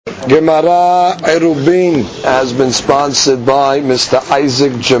Gemara Eruvin has been sponsored by Mr.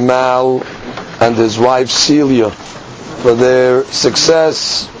 Isaac Jamal and his wife Celia for their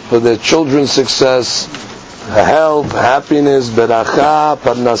success, for their children's success, health, happiness, beracha,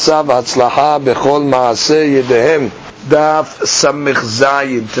 parnasa, v'hatzlaha, bechol maaseh yedehem. Daf Samich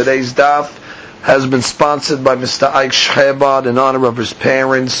Zayin. Today's daf has been sponsored by Mr. Ike Shchebad in honor of his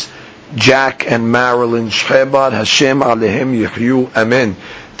parents, Jack and Marilyn Shchebad. Hashem Alehem Yehyu. Amen.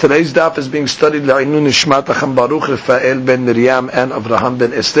 Today's daf is being studied La'inu Nishmat Acham Baruch Rafael ben Miriam and Avraham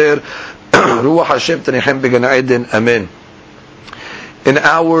ben Esther. Ruach Hashem Tanechem Began Eden. Amen. In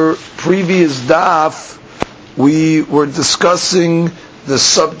our previous daf, we were discussing the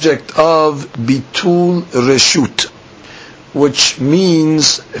subject of Bitul Reshut, which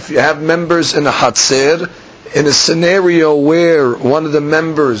means if you have members in a Hatzer, in a scenario where one of the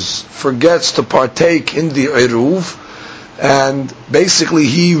members forgets to partake in the Eruv, and basically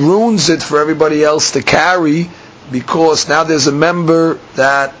he ruins it for everybody else to carry, because now there's a member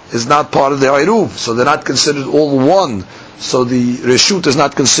that is not part of the Eruv, so they're not considered all one, so the Reshut is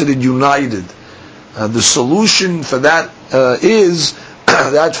not considered united. The solution for that is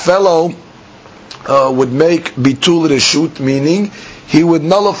that fellow would make Bitul Reshut, meaning he would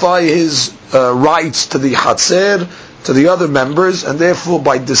nullify his rights to the Hatzer, to the other members, and therefore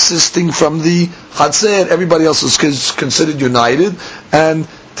by desisting from the Hatzer, everybody else is considered united, and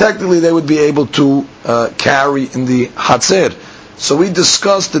technically they would be able to carry in the Hatzer. So we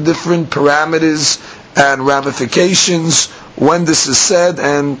discussed the different parameters and ramifications when this is said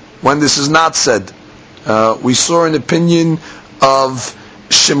and when this is not said. We saw an opinion of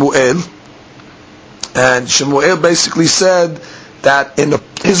Shemuel, and Shemuel basically said that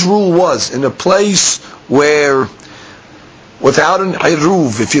his rule was, in a place where without an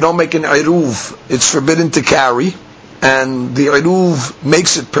Eruv, if you don't make an Eruv, it's forbidden to carry, and the Eruv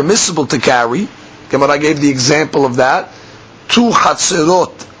makes it permissible to carry. Gemara gave the example of that. Two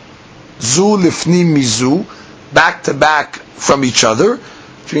Hatzerot, Zu Lifnim Mizu, back to back from each other,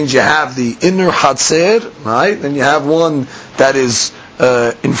 which means you have the inner Hatzer, right, and you have one that is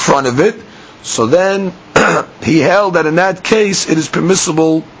in front of it. So then he held that in that case it is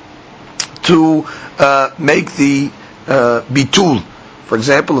permissible to make the bitul. For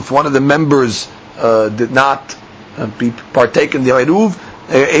example, if one of the members did not partake in the Eruv,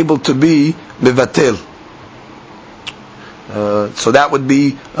 they are able to be mevatel. So that would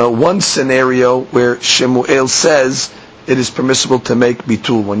be one scenario where Shemuel says it is permissible to make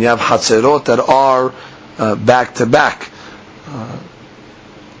bitul, when you have hatzerot that are back to back.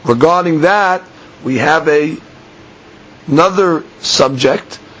 Regarding that, we have another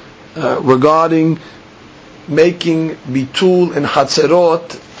subject regarding making bitul and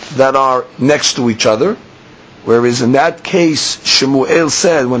hatzerot that are next to each other, whereas in that case Shemuel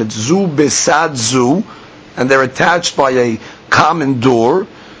said when it's zu besad zu and they're attached by a common door,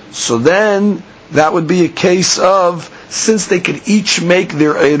 so then that would be a case of, since they could each make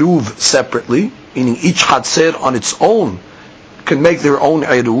their eruv separately, meaning each hatzer on its own can make their own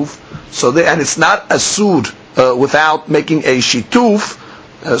eruv, and it's not asur without making a shituf.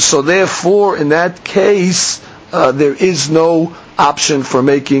 So therefore, in that case, there is no option for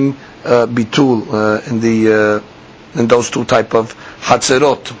making bitul in those two type of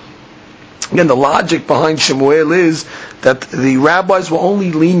hatzerot. Again, the logic behind Shemuel is that the rabbis were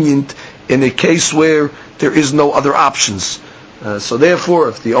only lenient in a case where there is no other options. So therefore,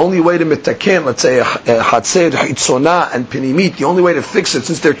 if the only way to mitaken, let's say a hatzer, hitzona, and pinimit, the only way to fix it,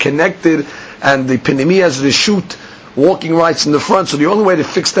 since they're connected, and the pinimi has reshut, walking rights in the front, so the only way to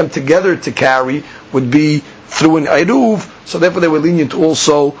fix them together to carry would be through an eruv, so therefore they were lenient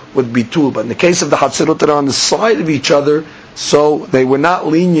also with bitul. But in the case of the hatzerot that are on the side of each other, so they were not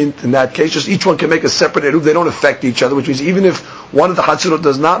lenient in that case, just each one can make a separate eruv, they don't affect each other, which means even if one of the hatzerot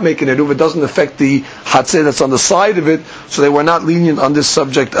does not make an eruv, it doesn't affect the hatzer that's on the side of it, so they were not lenient on this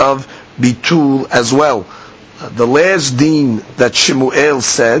subject of bitul as well. The last deen that Shemuel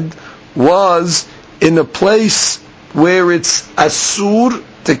said was in a place where it's asur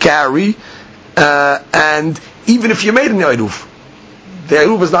to carry, and even if you made an eruv, the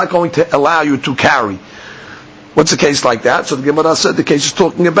eruv is not going to allow you to carry. What's a case like that? So the Gemara said the case is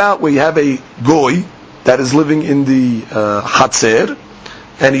talking about where you have a goy that is living in the Hatzer,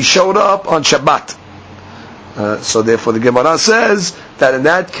 and he showed up on Shabbat. So therefore the Gemara says that in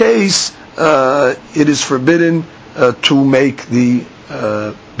that case it is forbidden to make the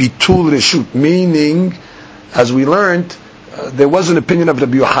bitul reshut, meaning, as we learned, there was an opinion of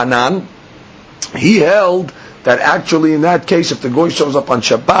Rabbi Yohanan. He held that actually in that case, if the goy shows up on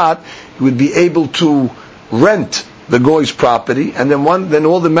Shabbat, he would be able to rent the goy's property, and then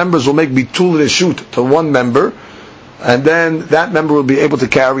all the members will make bitul reshut to one member, and then that member will be able to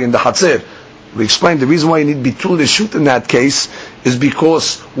carry in the Hatzir. We explained the reason why you need bitul reshut in that case is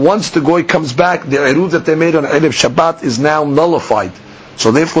because once the goy comes back, the eruv that they made on Erev Shabbat is now nullified.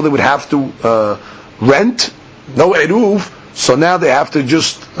 So therefore they would have to rent, no eruv, so now they have to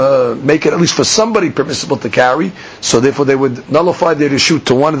just make it at least for somebody permissible to carry. So therefore they would nullify their reshut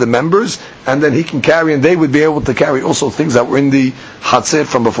to one of the members, and then he can carry, and they would be able to carry also things that were in the Hatzir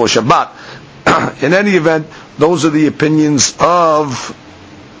from before Shabbat. In any event, those are the opinions of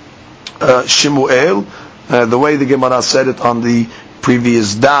Shemuel, the way the Gemara said it on the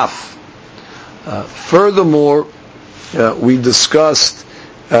previous daf. Furthermore, we discussed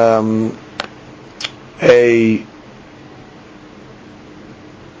a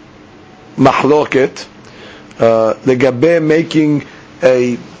mahloket, the Gabe making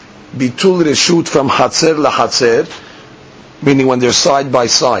a bitul reshut from Hatzer lahatzer, meaning when they're side by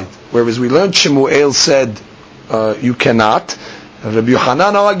side. Whereas we learned Shemuel said you cannot. Rabbi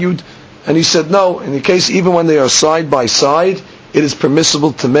Yochanan argued, and he said no. In the case even when they are side by side, it is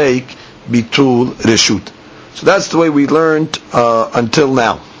permissible to make bitul reshut. So that's the way we learned until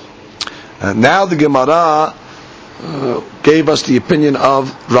now. And now the Gemara gave us the opinion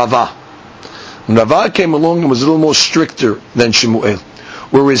of Rava. And Rava came along and was a little more stricter than Shemuel.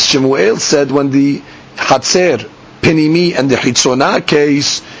 Whereas Shemuel said when the Hatzer, Penimi, and the Hitzonah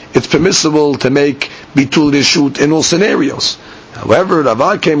case, it's permissible to make bitul reshut in all scenarios. However,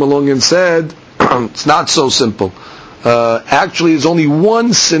 Rava came along and said it's not so simple. Actually, there's only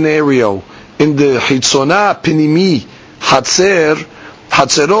one scenario in the Hitzonah, Penimi, Hatzer,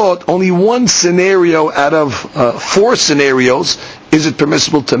 Hatzerot, only one scenario out of 4 scenarios is it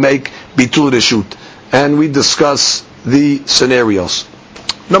permissible to make bitul reshut. And we discuss the scenarios.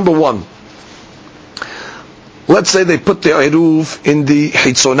 Number 1. Let's say they put the eruv in the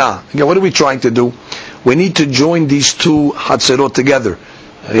Hitzonah. Again, what are we trying to do? We need to join these 2 Hatzerot together.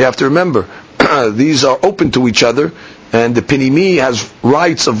 You have to remember, these are open to each other, and the Penimi has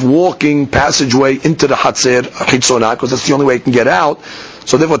rights of walking passageway into the Hatzer Hitzonah, because that's the only way it can get out.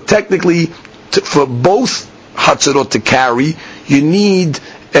 So therefore, technically, for both Hatzerot to carry, you need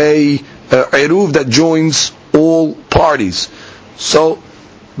a eruv that joins all parties. So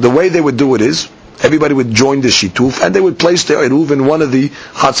the way they would do it is, everybody would join the shituf, and they would place their eruv in one of the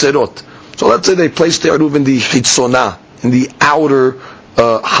Hatzerot. So let's say they placed their eruv in the Hitzonah, in the outer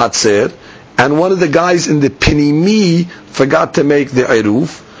Hatzer, and one of the guys in the Penimi forgot to make the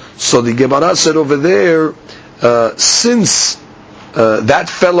eruv. So the Gemara said over there, since that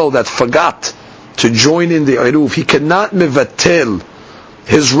fellow that forgot to join in the eruv, he cannot mevatel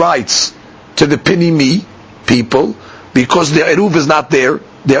his rights to the Penimi people, because the eruv is not there,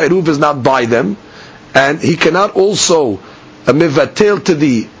 the eruv is not by them, and he cannot also mevatel to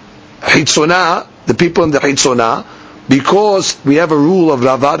the Hitzonah, the people in the Hitzonah, because we have a rule of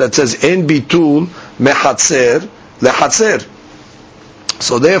Rava that says en bitul mehatzer lehatzer.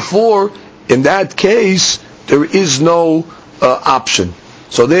 So therefore, in that case, there is no option.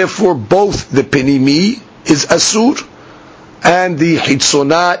 So therefore, both the Penimi is asur and the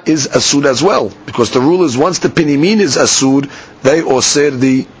Hitzonah is asur as well, because the rule is once the Penimin is asur, they osir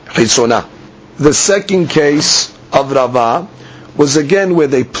the Hitzonah. The second case of Rava was again where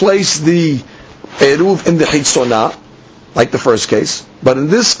they placed the eruv in the Hitzonah, like the first case, but in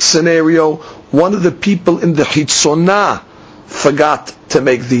this scenario, one of the people in the Hitzonah forgot to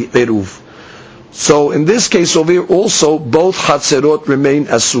make the eruv. So in this case over here also, both Hatzerot remain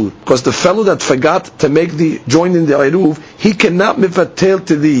asur, because the fellow that forgot to make the join in the eruv, he cannot mivatel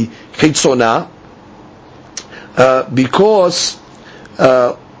to the Hitzonah, because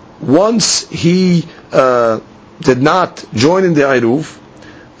once he did not join in the eruv,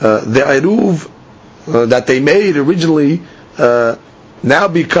 the eruv that they made originally now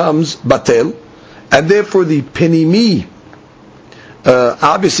becomes batel, and therefore the Penimi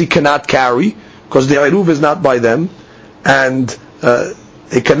obviously cannot carry, because the eruv is not by them, and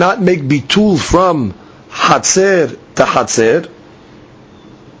they cannot make bitul from Hatzer to Hatzer,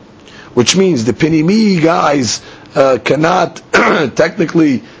 which means the Penimi guys cannot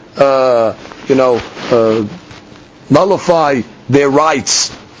technically nullify their rights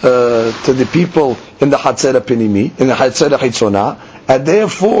to the people in the Hatzer Penimi, in the Hatzer Hitzonah, and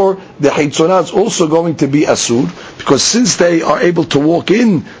therefore the Hitzonah is also going to be asur, because since they are able to walk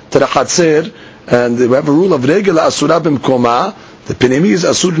in to the Hatzer, and we have a rule of regula asura b'mkoma, the Penimi is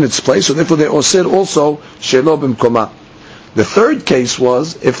asur in its place, so therefore they osir also shelo b'mkoma. The third case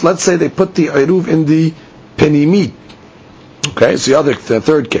was, if let's say they put the eruv in the Penimi, okay, it's the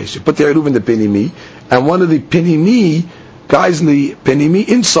third case, you put the eruv in the Penimi, and one of the Pinimi, guys in the Pinimi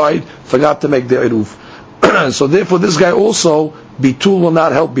inside, forgot to make the Eruv. So therefore this guy also, Bitul will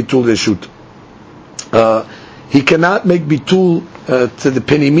not help Bitul Reshut. He cannot make Bitul to the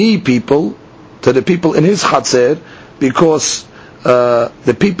Pinimi people, to the people in his Chatzer, because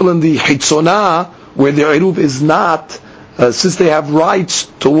the people in the Hitzonah, where the Eruv is not, since they have rights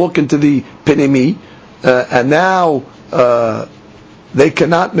to walk into the Pinimi, and now they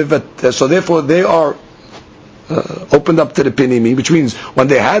cannot, so therefore they are opened up to the Pinimi, which means when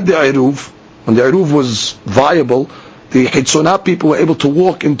they had the Eruv, when the Eruv was viable, the Hitzonah people were able to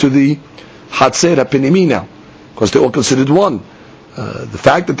walk into the Hatzer HaPinimi now, because they all considered one. The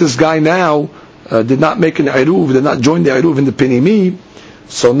fact that this guy now did not make an Eruv, did not join the Eruv in the Pinimi,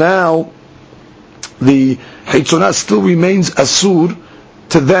 so now the Hitzonah still remains Asur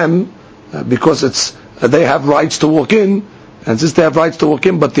to them, because they have rights to walk in, and since they have rights to walk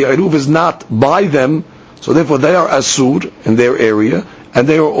in, but the Eruv is not by them, so therefore they are Asur in their area, and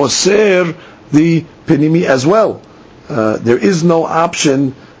they are Oser the Pinimi as well. There is no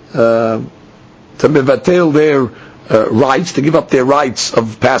option to mevatel their rights, to give up their rights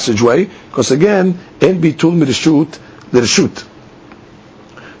of passageway, because again, in bitul mirshut l'reshut.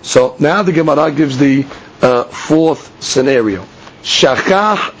 So now the Gemara gives the fourth scenario.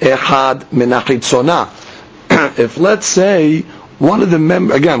 Shachach echad min hachitzonah. If let's say one of the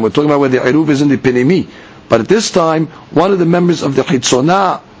members, again we're talking about where the Eruv is in the Pinimi, but at this time one of the members of the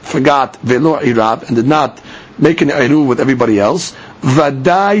Hitzonah forgot velo irab and did not make an Eruv with everybody else,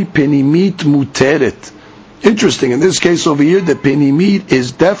 vadai Pinimit muteret. Interesting, in this case over here the Pinimit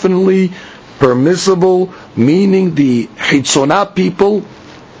is definitely permissible, meaning the Hitzonah people,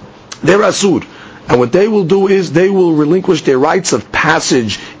 they're Asur. And what they will do is they will relinquish their rights of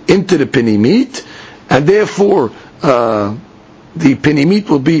passage into the Pinimit, and therefore the Pinimit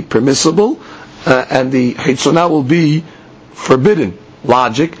will be permissible, and the Hitzonah will be forbidden.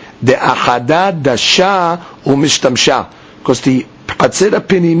 Logic, the Achada Dasha Umishtamsha, because the Hatzer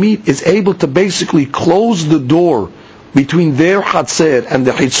Pinimit is able to basically close the door between their Hatzer and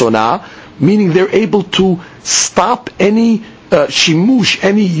the Hitzonah, meaning they're able to stop any shimush,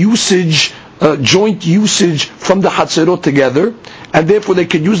 any usage, joint usage from the Hatzerot together, and therefore they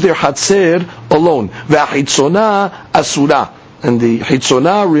can use their Hatzer alone. V'Hitzonah Asura, and the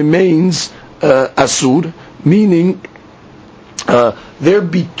Hitzonah remains Asur, meaning their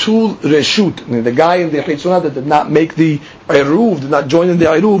bitul reshut, the guy in the Hitzonah that did not make the Eruv, did not join in the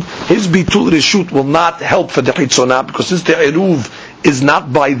Eruv, his bitul reshut will not help for the Hitzonah, because since the Eruv is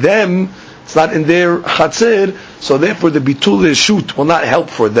not by them, it's not in their Hatzer, so therefore the bitul reshut will not help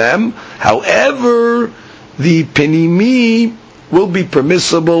for them. However, the Pinimi will be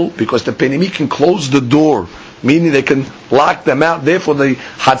permissible, because the Pinimi can close the door, meaning they can lock them out. Therefore, the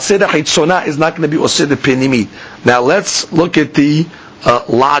Hatzer Hitzonah is not going to be Osir the Pinimi. Now let's look at the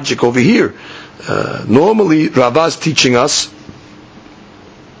logic over here. Normally, Rava is teaching us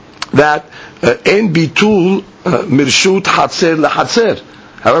that en bitul mirshut Hatzer leHatzer.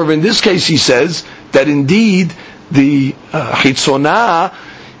 However, in this case, he says that indeed the Hitzonah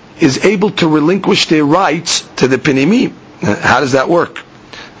is able to relinquish their rights to the Pinimi. How does that work?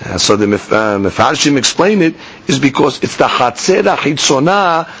 So the Mefarshim explain it is because it's the Hatzer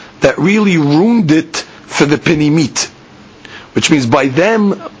Hitzonah that really ruined it for the Pinimit, which means by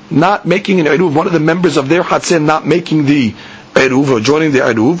them not making an Eruv, one of the members of their Hatzer not making the Eruv or joining the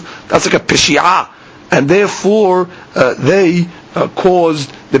Eruv, that's like a Peshi'ah, and therefore they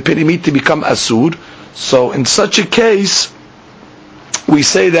caused the Pinimit to become Asur. So in such a case, we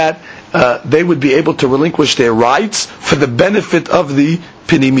say that they would be able to relinquish their rights for the benefit of the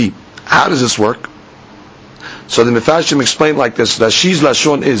Pinimi. How does this work? So the Mefarshim explained like this: Rashi's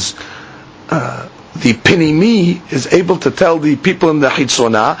Lashon is the Pinimi is able to tell the people in the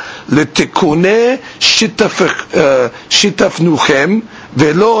Hitzonah, "Letikune shitafnuchem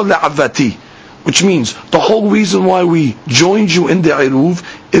velo le'avati," which means the whole reason why we joined you in the Eruv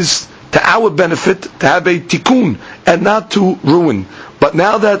is to our benefit, to have a tikkun and not to ruin. But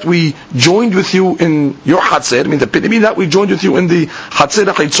now that we joined with you in your Hatzer, the Pinimi that we joined with you in the Hatzer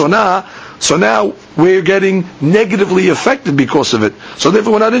Hitzonah, so now we're getting negatively affected because of it. So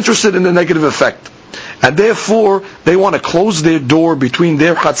therefore we're not interested in the negative effect. And therefore they want to close their door between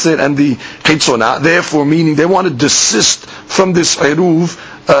their Hatzer and the Hitzonah, therefore meaning they want to desist from this Eruv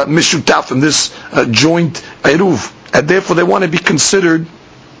Mishutaf, from this joint Eruv. And therefore they want to be considered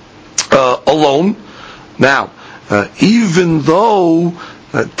alone. Now, even though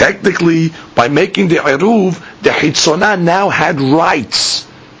technically by making the Eruv, the Hitzonah now had rights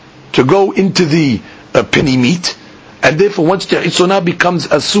to go into the Pinimit, and therefore once the Hitzonah becomes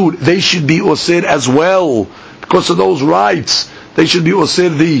asur, they should be osir as well, because of those rights. They should be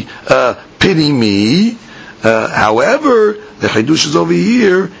osir the pinimi. However, the chidush is over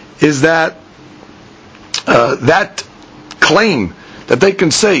here is that that claim that they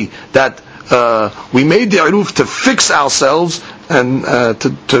can say that we made the eruv to fix ourselves and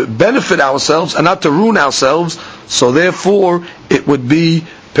to benefit ourselves and not to ruin ourselves, so therefore it would be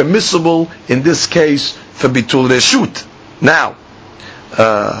permissible in this case for bitul reshut. Now,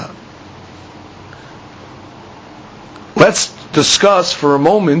 let's discuss for a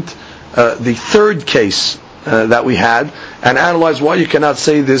moment the third case that we had and analyze why you cannot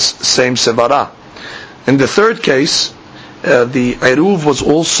say this same sevara. In the third case, the eruv was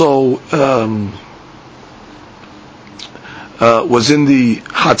also was in the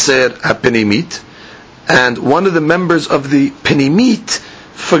Hatzer HaPenimit, and one of the members of the Penimit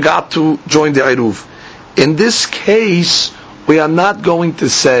forgot to join the eruv. In this case, we are not going to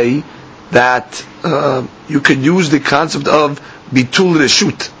say that you could use the concept of bitul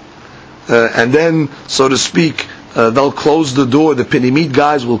reshut, and then, so to speak, they'll close the door. The Penimit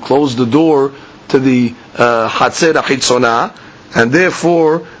guys will close the door to the Hatzer HaChitzonah, and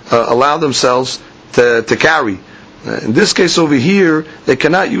therefore allow themselves to carry. In this case over here, they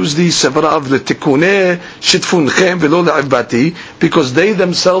cannot use the sevara of the tikuneh shitfunchem velo le'ivbati, because they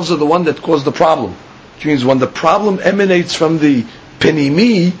themselves are the one that caused the problem. Which means when the problem emanates from the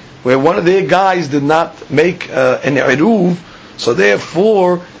penimi, where one of their guys did not make an eruv, so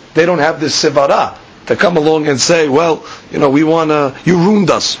therefore they don't have this sevara to come along and say, well, we want you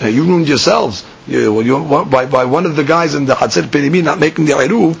ruined us, you ruined yourselves. By one of the guys in the Hatzer Penimi not making the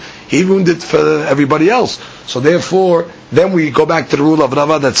eruv, he ruined it for everybody else. So therefore, then we go back to the rule of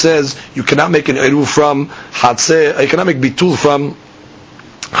Rava that says you cannot make an eruv from Hatzer, you cannot make bitul from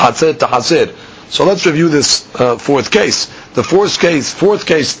Hatzer to Hatzer. So let's review this fourth case. The fourth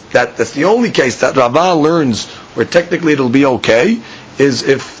case that's the only case that Rava learns where technically it'll be okay, is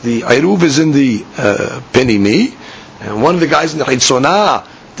if the eruv is in the Penimi, and one of the guys in the Hitzonah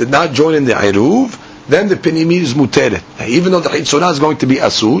did not join in the eruv, then the penimi is muteret. Even though the hitzonah is going to be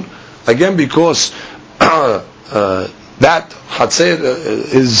asur, again because that hatzer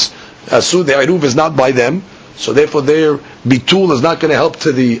is asur, the eruv is not by them, so therefore their bitul is not going to help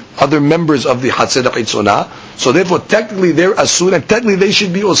to the other members of the hatzer hitzonah. So therefore technically they're asur, and technically they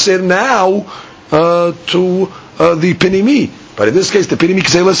should be osir now to the penimi. But in this case the penimi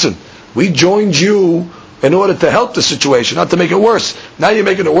can say, listen, we joined you in order to help the situation, not to make it worse. Now you're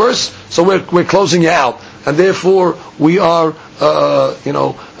making it worse, so we're closing you out, and therefore we are, the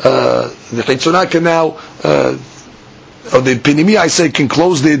Chitzonah can now, or the Pinimi, I say, can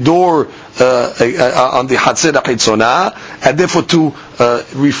close their door on the Hatzer Chitzonah, and therefore to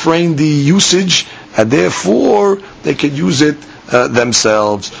refrain the usage, and therefore they can use it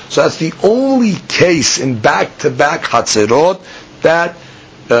themselves. So that's the only case in back-to-back Hatzerot that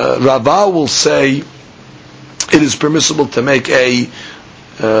Rava will say it is permissible to make a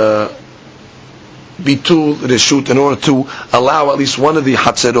bitul reshut in order to allow at least one of the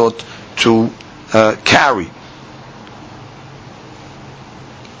hatzerot to carry.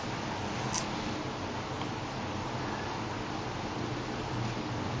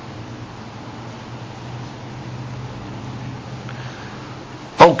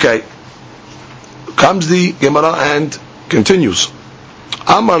 Okay, comes the Gemara and continues.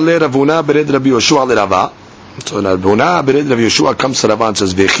 Amar le Ravuna bered Rabbi Yoshua le Rava. So Ravuna bered Rabbi Yoshua comes to Rava and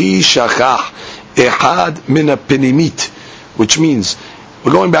says, "V'chi shachach ehad min penimit," which means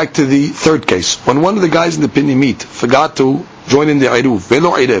we're going back to the third case when one of the guys in the penimit forgot to join in the eruv.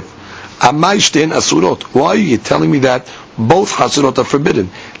 Velo erev. Amay shten asurot. Why are you telling me that both hasurot are forbidden?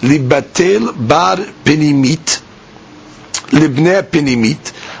 Libatel bar penimit, libnei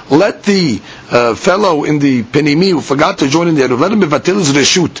penimit. Let the fellow in the penimi who forgot to join in the eruv, let him mevatel his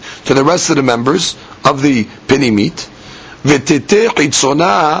reshut to the rest of the members of the penimit. V'teteh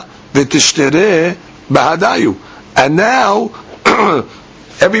chitzonah v'tishtereh bahadayu. And now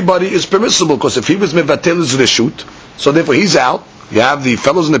everybody is permissible, because if he was mevatel his reshut, so therefore he's out. You have the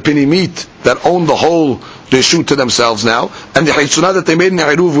fellows in the penimit that own the whole reshut to themselves now, and the chitzonah that they made an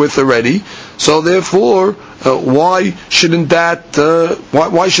eruv with already. So therefore, why shouldn't that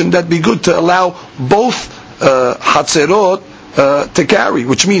be good to allow both hatzerot to carry?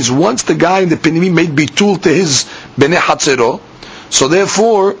 Which means once the guy in the penimi made bitul to his bnei hatzerot, so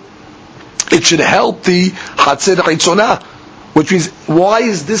therefore it should help the hatzer chitzonah. Which means, why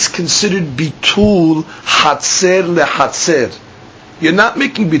is this considered bitul hatzer lehatzer? You're not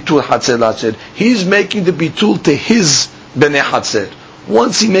making bitul hatzer lehatzer. He's making the bitul to his bnei hatzer.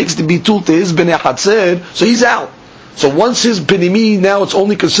 Once he makes the bitul to his bnei hatzer, so he's out. So once his Pinimi, now it's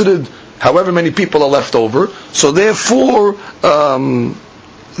only considered however many people are left over. So therefore, the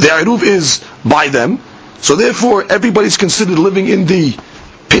Eruv is by them. So therefore, everybody's considered living in the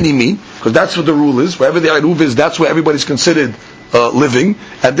Pinimi, because that's what the rule is. Wherever the Eruv is, that's where everybody's considered living.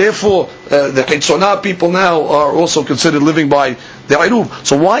 And therefore, the Chitzonah people now are also considered living by the Eruv.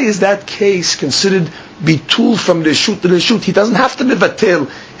 So why is that case considered bitul from the Reshut to the Reshut? He doesn't have to mivatel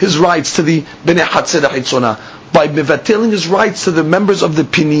his rights to the Bnei Hatzer Chitzonah. By mivateling his rights to the members of the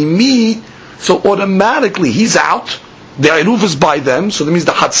Pinimi, so automatically he's out. The Eruv is by them, so that means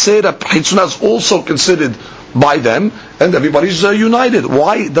the Hatzer Chitzonah is also considered by them, and everybody's united.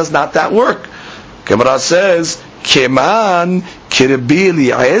 Why does not that work? Gemara says, Keman Kirbi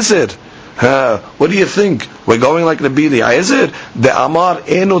Eliezer. What do you think? We're going like Rabbi Eliezer? The Amar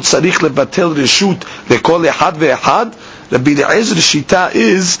Eno Tzarich Levatel Reshut Lekol Ehad Ve'ehad. Rabbi Eliezer's shita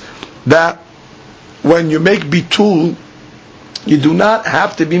is that when you make bitul, you do not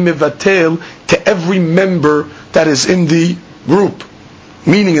have to be mevatel to every member that is in the group.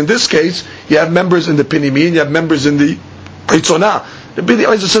 Meaning, in this case, you have members in the Pinimi and you have members in the Chitzonah. Rabbi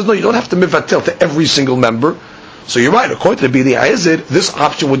Eliezer says, no, you don't have to mevatel to every single member. So you're right, according to Rabbi Eliezer, this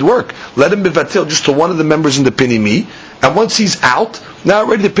option would work. Let him mevatel just to one of the members in the Pinimi, and once he's out, now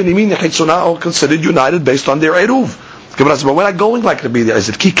already the Pinimi and the Chitzonah are considered united based on their Eruv. But we're not going like Rabbi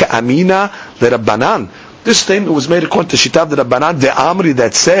Eliezer. Kika Amina le Rabbanan. This statement was made according to Shitav the Rabbanan, the Amri,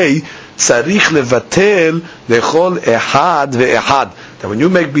 that say, Sarich levatel lechol ehad ve'ehad. That when you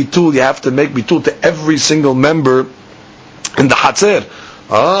make bitul, you have to make bitul to every single member in the Hatzer.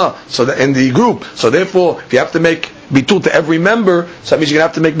 So in the group. So therefore, if you have to make bitul to every member, so that means you're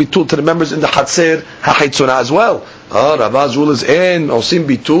going to have to make bitul to the members in the Hatzer HaChitzonah as well. Rabba's rule is in osim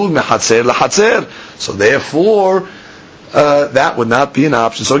bitul mehatzer lahatzer. So therefore, that would not be an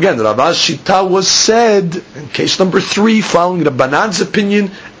option. So again, the Rabba's shita was said in case number 3, following Rabbanan's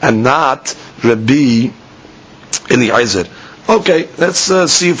opinion and not Rabbi Eliezer. Okay, let's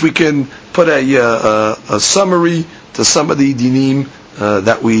see if we can put a summary to some of the dinim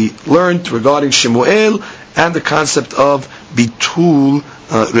that we learned regarding Shemuel and the concept of bitul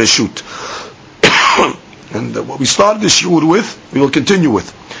reshut. And what we started the shiur with, we will continue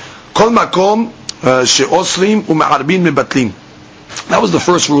with. Kol makom she'oslim u'ma'arbin mebatlim. That was the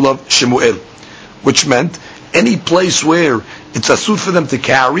first rule of Shemuel, which meant any place where it's asur for them to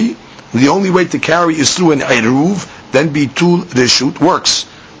carry, the only way to carry is through an eruv, then bitul reshut works.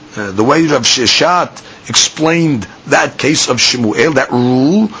 The way Rav Sheshat explained that case of Shemuel, that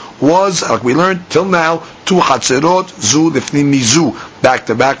rule was, like we learned till now, 2 hatzerot zu lifnim mizu, back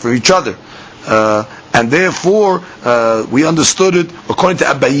to back for each other. And therefore, we understood it according to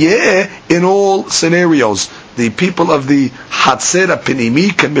Abaye in all scenarios. The people of the Hatzer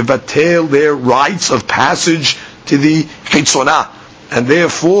Pinimi can mevatel their rights of passage to the Chitzonah, and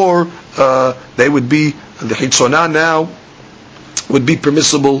therefore they would be, the Chitzonah now would be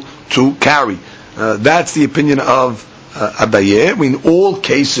permissible to carry. That's the opinion of Abaye. I mean, all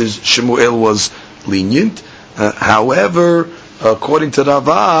cases Shemuel was lenient. However, according to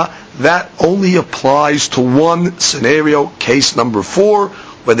Rava, that only applies to one scenario, case number 4,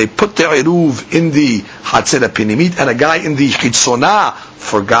 where they put the eruv in the Hatzer Pinimit and a guy in the Chitzonah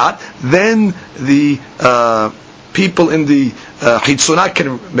forgot. Then the people in the Chitzonah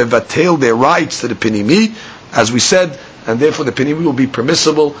can mevatel their rights to the Pinimit, as we said, and therefore the Pinimit will be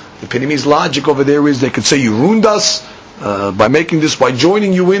permissible. The Pinimi's logic over there is they could say, you ruined us by making this, by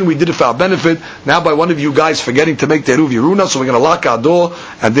joining you in, we did it for our benefit. Now by one of you guys forgetting to make the eruv, you ruined us, so we're going to lock our door,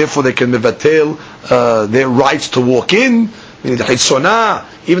 and therefore they can mevatel their rights to walk in. Meaning the Chitzonah,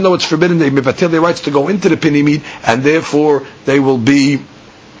 even though it's forbidden, they mevatel their rights to go into the Pinimit, and therefore they will be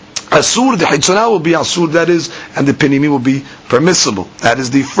asur. The Chitzonah will be asur, that is, and the Pinimit will be permissible. That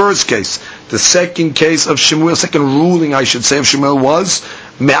is the first case. The second case of Shemuel, second ruling I should say of Shemuel, was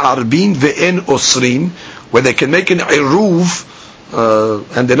me'arbin ve'en osrin, where they can make an eruv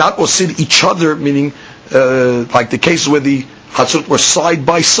and they're not osir each other, meaning like the case where the Hatzot were side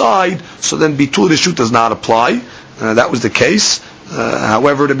by side, so then bitul reshut does not apply. That was the case.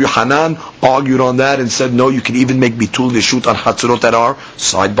 However, Rabbi Hanan argued on that and said, no, you can even make bitul reshut on Hatzorot that are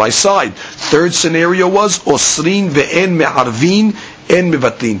side by side. Third scenario was osrin ve'en me'arvin en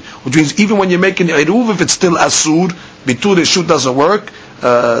mevatlin, which means even when you make an eruv, if it's still asur, bitul reshut doesn't work.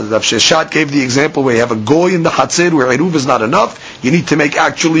 Rav Sheshat gave the example where you have a goy in the Hatzer where eruv is not enough. You need to make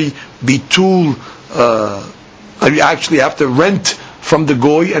actually bitul, you actually have to rent from the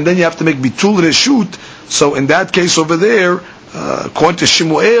goy, and then you have to make bitul reshut. So in that case over there, according to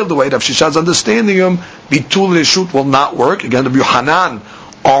Shemuel, the way Rav Sheshat's understanding him, bitul reshut will not work. Again, Rabbi Hanan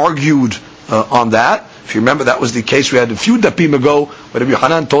argued on that. If you remember, that was the case we had a few dapim ago, where Rabbi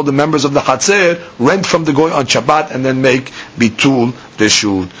Yochanan told the members of the Chatzer, rent from the Goy on Shabbat and then make bitul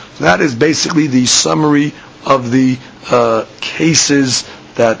reshut. So that is basically the summary of the cases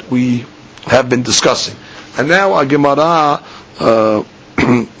that we have been discussing. And now our Gemara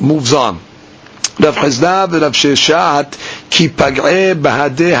moves on. Rav Chizda v'Rav Sheshat ki pag'eh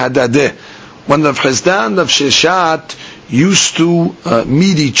b'hadeh hadadeh. When Rav Chizda and Rav Sheshat used to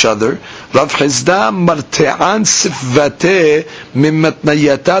meet each other, Rav Chizda marte'an sifvateh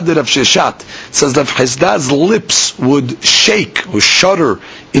mimatnayata de Rav Sheshat. Says Rav Chizda's lips would shake or shudder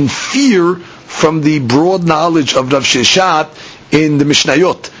in fear from the broad knowledge of Rav Sheshat in the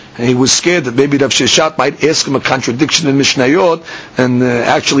Mishnayot. And he was scared that maybe Rav Sheshat might ask him a contradiction in Mishnayot and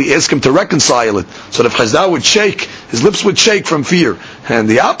actually ask him to reconcile it. So Rav Chizda would shake, his lips would shake from fear. And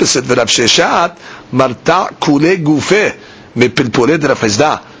the opposite, Rav Sheshat, marta kule gufe mepilpore de Rav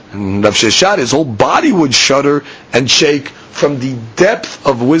Chizda. And Rav Sheshat, his whole body would shudder and shake from the depth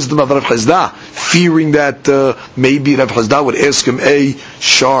of wisdom of Rav Chizda, fearing that maybe Rav Chizda would ask him a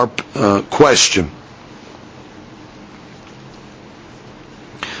sharp question.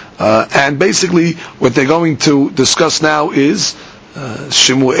 And basically, what they're going to discuss now is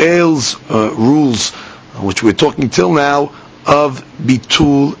Shemuel's rules, which we're talking till now, of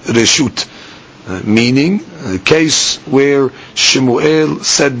bitul reshut. Meaning, the case where Shemuel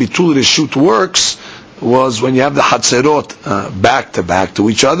said bitul reshut works was when you have the Hatzerot back to back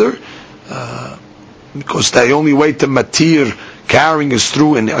to each other, because the only way to matir carrying is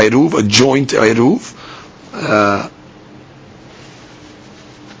through an Eruv, a joint Eruv.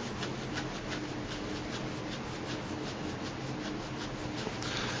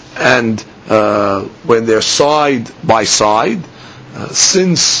 And when they're side by side,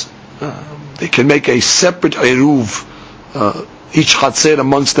 since they can make a separate Eruv, each Chatzer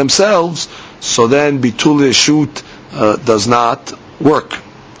amongst themselves, so then Bitul Reshut does not work.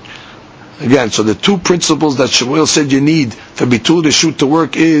 Again, so the two principles that Shemuel said you need for Bitul Reshut to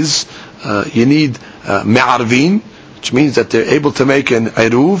work is, you need Me'arvin, which means that they're able to make an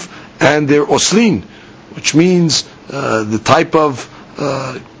Eruv, and they're Oslin, which means the type of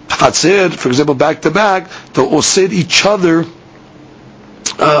Chatzer, for example, back to back, they'll osir each other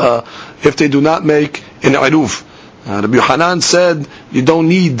if they do not make an Eruv. Rabbi Yochanan said you don't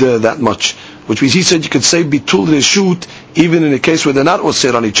need that much, which means he said you could say bitul reshut even in a case where they're not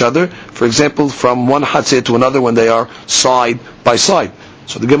osir on each other, for example, from one Chatzer to another when they are side by side.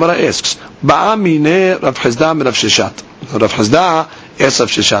 So the Gemara asks, Ba'amine Rav Chizda and Rav Sheshat. Rav Chizda asks Rav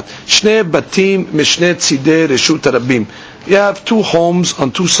Sheshat, Shnei batim mishne tzidei reshut harabim. You have two homes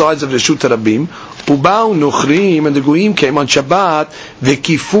on two sides of Reshut Rabim. Ubau Nuchrim, and the Goyim came on Shabbat.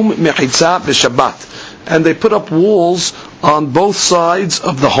 Vekifum mechitza b'Shabbat, and they put up walls on both sides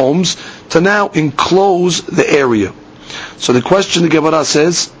of the homes to now enclose the area. So the question the Gemara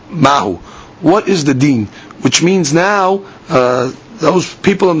says, Mahu, what is the deen? Which means now those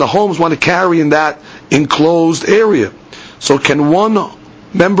people in the homes want to carry in that enclosed area. So can one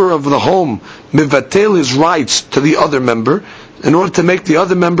member of the home mivatel his rights to the other member in order to make the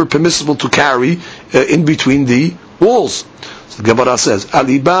other member permissible to carry in between the walls? So the Gemara says,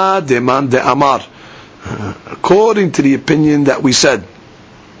 Aliba deman de amar. According to the opinion that we said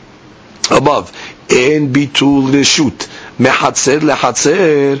above, in bitul reshut mehatzer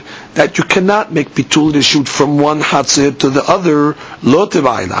lehatzer, that you cannot make bitul reshut from one hatzer to the other, lo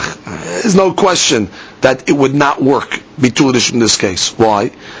tevailach. There's no question that it would not work bitul reshut in this case.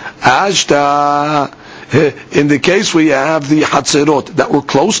 Why? Ashta, in the case where you have the hatzerot that were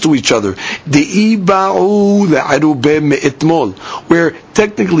close to each other, the iba'u le'arube me'etmol, where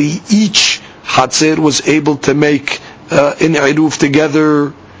technically each hatzer was able to make an eruv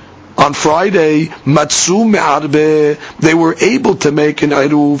together on Friday, matzu me'arbe, they were able to make an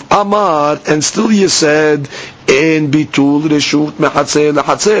eruv amar, and still you said in bitul reshut me'hatzer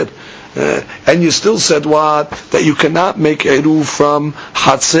lehatzer. And you still said what? That you cannot make eruv from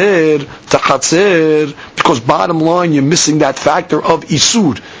Hatzer to Hatzer, because bottom line you're missing that factor of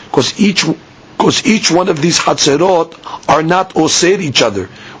Isur, because each one of these Hatzerot are not osir each other,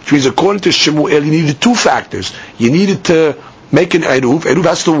 which means according to Shemuel you needed two factors. You needed to make an eruv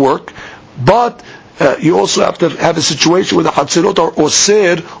has to work, but you also have to have a situation where the Hatzerot are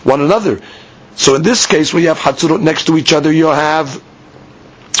osir one another. So in this case where you have Hatzerot next to each other, you have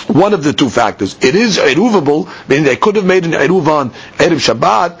one of the two factors. It is eruvable, meaning they could have made an eruv on Erev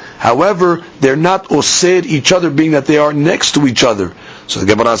Shabbat, however, they're not osir each other, being that they are next to each other. So the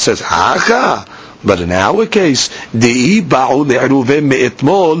Gemara says, Hacha, but in our case,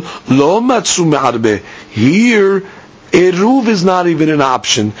 here, Eruv is not even an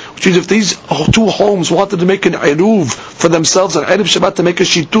option. Which means if these two homes wanted to make an Eruv for themselves on Erev Shabbat to make a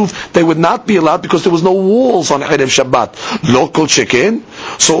Shituf, they would not be allowed because there was no walls on Erev Shabbat. Local chicken.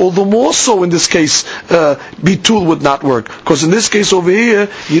 So all the more so in this case, Bitul would not work. Because in this case over here,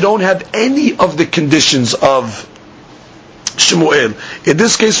 you don't have any of the conditions of Shemuel. In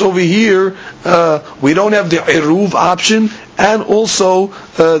this case over here, we don't have the Eruv option, and also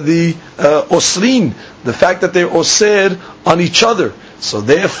the Osrin, the fact that they're Osir on each other. So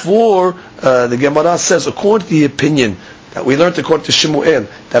therefore, the Gemara says, according to the opinion that we learned according to Shemuel,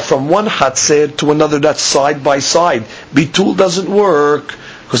 that from one Hatzer to another, that's side by side, Bitul doesn't work.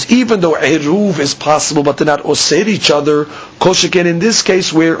 Because even though Eruv is possible, but they're not Osir each other, Koshiken in this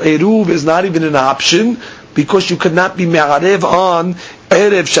case where Eruv is not even an option, because you could not be me'arev on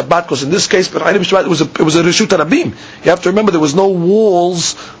Erev Shabbat, because in this case, but Erev Shabbat, it was a Reshut Rabim. You have to remember there was no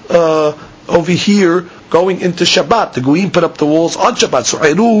walls over here going into Shabbat. The Goyim put up the walls on Shabbat, so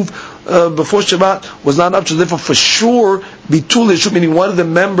Eruv before Shabbat was not an option. Therefore, for sure, Bitul Reshut, meaning one of the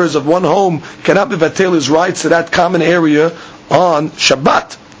members of one home cannot be vatel his rights to that common area on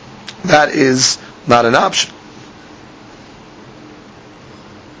Shabbat. That is not an option.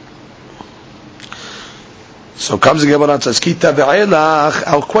 So comes the Gemara and says, Kita ve'elach.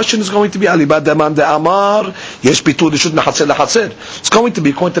 Our question is going to be, Alibad Daman de Amar, Yesh bitul reshut mehatzer lehatzer. It's going to be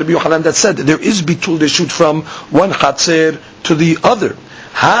according to Rabbi Yochanan that said there is bitul reshut from one hatzer to the other.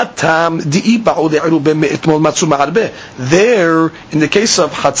 Hatam di'iba'u le'erubim me'etmol matzu ma'arbe. There, in the case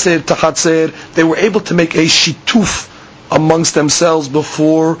of hatzer to hatzer, they were able to make a shituf amongst themselves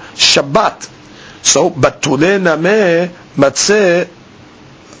before Shabbat. So, batule nameh matzeh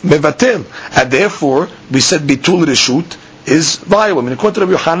mevatel, and therefore we said bitul reshut is viable. I mean, according to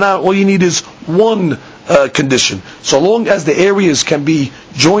Rabbi Yochanan, all you need is one condition. So long as the areas can be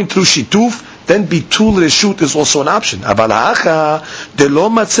joined through shituf, then bitul reshut is also an option.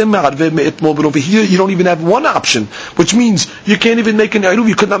 Over here, you don't even have one option, which means you can't even make an eruv.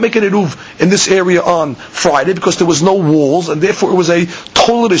 You could not make an eruv in this area on Friday because there was no walls, and therefore it was a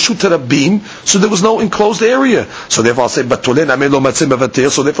total reshut rabim. So there was no enclosed area. So therefore I'll say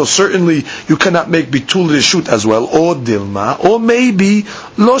so therefore certainly you cannot make bitul reshut as well, or dilma, or maybe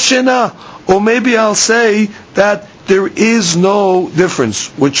lo shena, or maybe I'll say that there is no difference,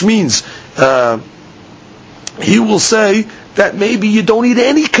 which means he will say that maybe you don't need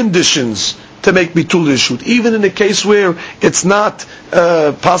any conditions to make bitul reshut, even in a case where it's not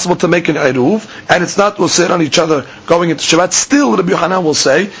possible to make an eruv, and it's not osir on each other going into Shabbat. Still, Rabbi Yochanan will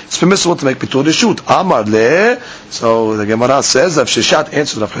say it's permissible to make bitul reshut. Amar le. So the Gemara says, Rav Sheshat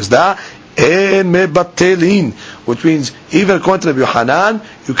answers Rav Chizda, en mebatelin, which means even according to Rabbi Yochanan,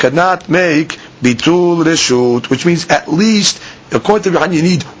 you cannot make bitul reshut, which means at least according to Rabbi Yochanan you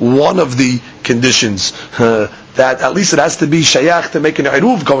need one of the conditions. That at least it has to be shayach to make an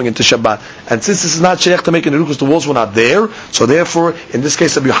eruv going into Shabbat. And since this is not shayach to make an eruv because the walls were not there, so therefore, in this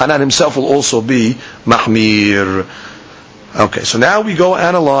case, Rabbi Yochanan himself will also be mahmir. Okay, so now we go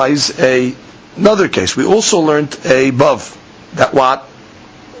analyze another case. We also learned above that what?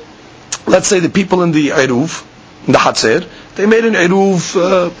 Let's say the people in the eruv, in the hatzer, they made an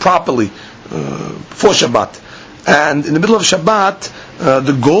eruv properly for Shabbat. And in the middle of Shabbat,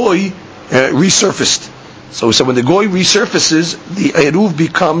 the goy resurfaced. So we said when the goy resurfaces, the eruv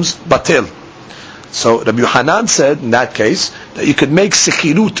becomes batel. So Rabbi Yochanan said in that case that you could make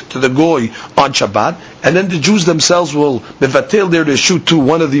sechirut to the goy on Shabbat, and then the Jews themselves will mevatel their reshut to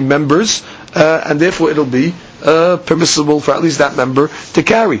one of the members, and therefore it'll be permissible for at least that member to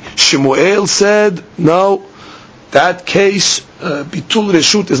carry. Shemuel said no, that case bitul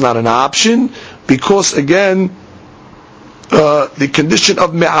reshut is not an option because again the condition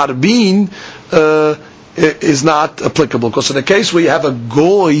of me'arbin is not applicable, because in the case where you have a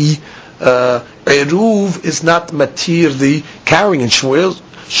goy, eruv is not matir the carrying. And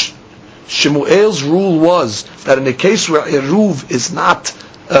Shemuel's rule was that in the case where eruv is not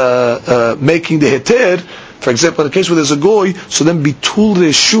making the heter, for example, in the case where there's a goy, so then bitul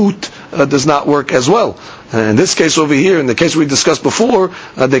reshut does not work as well. In this case over here, in the case we discussed before,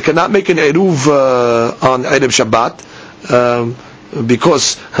 they cannot make an eruv on Erev Shabbat,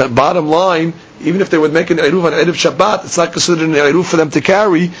 because bottom line, even if they would make an eruv on Erev Shabbat, it's not considered an eruv for them to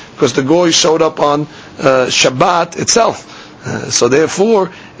carry because the goy showed up on Shabbat itself. So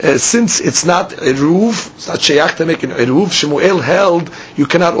therefore, since it's not eruv, it's not sheyach to make an eruv, Shemuel held you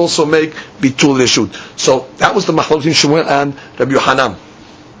cannot also make bitul reshut. So that was the machlok between Shemuel and Rabbi Yochanan.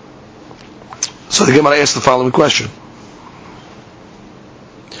 So the Gemara asked the following question.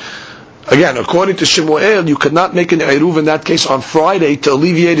 Again, according to Shemuel, you could not make an Eruv in that case on Friday to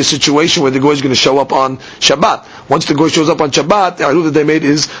alleviate a situation where the goy is going to show up on Shabbat. Once the goy shows up on Shabbat, the Eruv that they made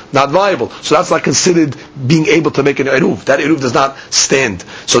is not viable. So that's not considered being able to make an Eruv. That Eruv does not stand.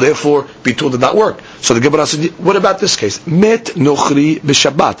 So therefore, Bitul did not work. So the Gemara said, what about this case? Met Nochri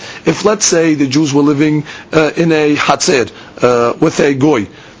b'Shabbat. If, let's say, the Jews were living in a Hatzer with a goy,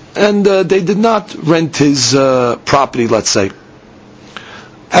 and they did not rent his property, let's say,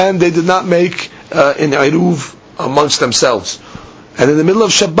 and they did not make an Eruv amongst themselves. And in the middle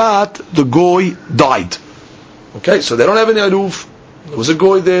of Shabbat, the goy died. Okay, so they don't have an Eruv. There was a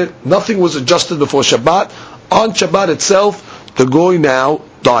goy there. Nothing was adjusted before Shabbat. On Shabbat itself, the goy now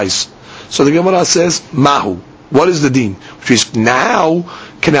dies. So the Gemara says, Mahu. What is the deen? Which is, now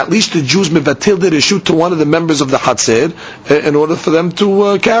can at least the Jews mevatil the reshut to one of the members of the Hatzer in order for them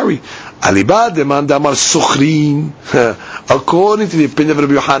to carry. Alibad demand amar suchrin. According to the opinion of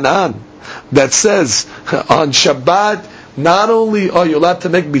Rabbi Yohanan, that says on Shabbat not only are you allowed to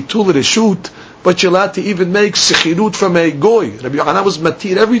make bitul reshut, but you're allowed to even make sechirut from a goy. Rabbi Yohanan was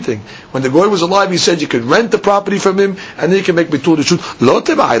matir everything. When the goy was alive, he said you could rent the property from him, and then you can make bitul reshut. Lo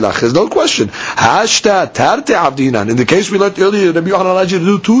tebailach. There's no question. Hashta tarte avdinan. In the case we learned earlier, Rabbi Yohanan allowed you to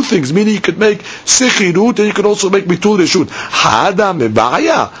do two things, meaning you could make sechirut, and you could also make bitul reshut. Hada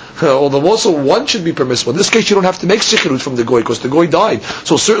mebaya. Although also one should be permissible. In this case, you don't have to make sechirut from the goy, because the goy died.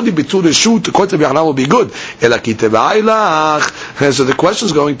 So certainly bitul reshut, according to Rabbi Yohanan, will be good. Elaki tebailach. So the question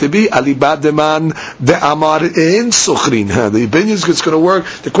is going to be, alibad deman the amar in suchrin. The opinion is going to work.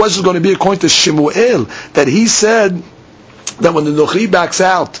 The question is going to be according to Shemuel, that he said that when the Nochri backs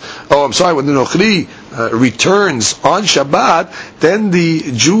out, when the Nochri returns on Shabbat, then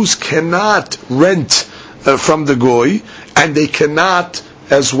the Jews cannot rent from the goy, and they cannot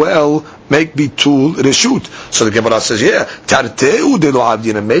as well make bitul reshut. So the Gemara says, tarteu de lo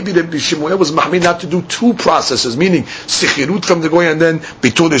avdina. Maybe the Shemuel was mahmid not to do two processes, meaning sichirut from the goy and then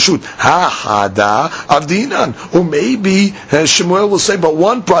bitul reshut. Hada avdinan. Or maybe Shemuel will say, but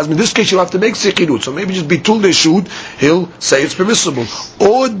one process. In this case, you'll have to make sichirut. So maybe just bitul reshut, he'll say it's permissible.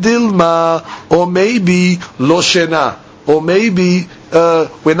 Or dilma, or maybe lo shena. Or maybe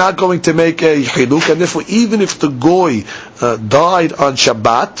we're not going to make a chiluk, and therefore even if the goy died on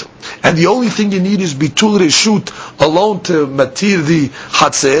Shabbat, and the only thing you need is bitul reshut alone to matir the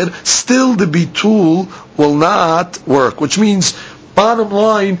hatzer, still the bitul will not work. Which means, bottom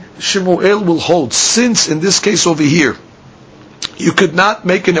line, Shemuel will hold, since in this case over here, you could not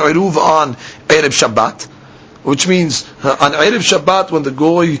make an eruv on Erev Shabbat, which means on Erev Shabbat when the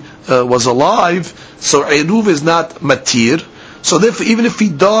goy was alive, so eruv is not matir. So therefore, even if he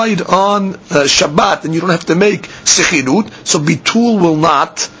died on Shabbat, then you don't have to make sechirut. So bitul will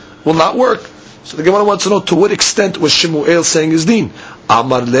not work. So the Gemara wants to know, to what extent was Shemuel saying his deen?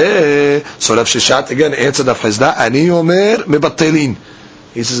 Amar le. So Rav Sheshat again answered Rav Chizda, Ani omer mebatelin.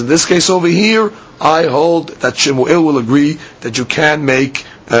 He says, in this case over here, I hold that Shemuel will agree that you can make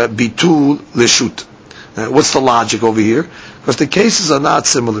bitul leshut. What's the logic over here? Because the cases are not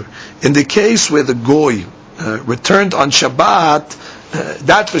similar. In the case where the goy returned on Shabbat,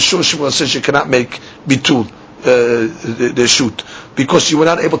 that for sure Shemuel says you cannot make bitul the shoot, because you were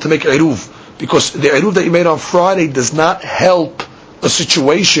not able to make eruv, because the eruv that you made on Friday does not help a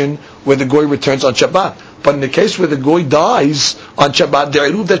situation where the goy returns on Shabbat. But in the case where the goy dies on Shabbat, the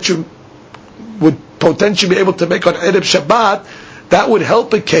eruv that you would potentially be able to make on Erev Shabbat, that would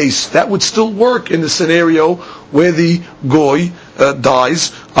help a case. That would still work in the scenario where the goy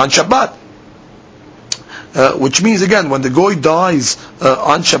dies on Shabbat. Which means, again, when the goy dies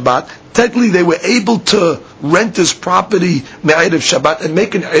on Shabbat, technically they were able to rent his property me'erev Shabbat and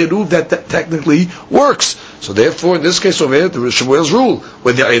make an eruv that technically works. So therefore, in this case over here, the Shemuel's rule,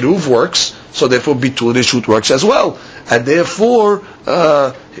 where the eruv works, so therefore bitul reshut works as well. And therefore,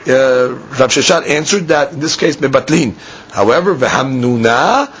 Rav Sheshat answered that in this case mebatlin. However,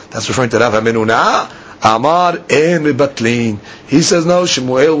 v'hamnuna, that's referring to Rav Hamenuna, Amar en mebatlin. He says no.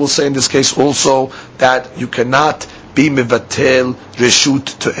 Shemuel will say in this case also that you cannot be mevatel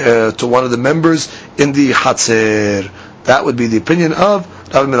reshut to one of the members in the hatzer. That would be the opinion of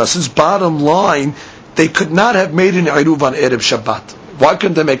Rav Hamenuna. Since bottom line, they could not have made an eruv on Erev Shabbat. Why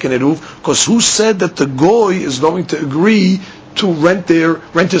couldn't they make an eruv? Because who said that the goy is going to agree to rent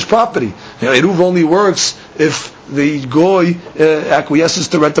his property? Eruv only works if the goy acquiesces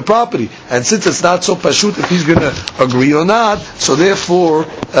to rent the property, and since it's not so pashut if he's going to agree or not, so therefore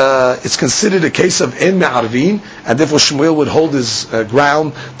it's considered a case of en me'arvin, and therefore Shmuel would hold his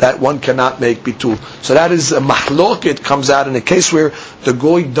ground that one cannot make bitul. So that is a mahloket comes out in a case where the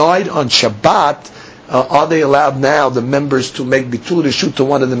goy died on Shabbat. are they allowed now, the members, to make bitul reshut to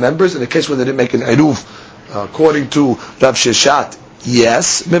one of the members in the case where they didn't make an eruv? According to Rav Sheshat,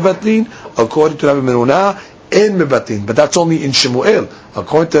 yes, mebatlin. According to Rabbi Menuna, in mebatlin. But that's only in Shemuel.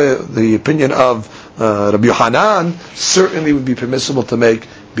 According to the opinion of Rabbi Yohanan, certainly would be permissible to make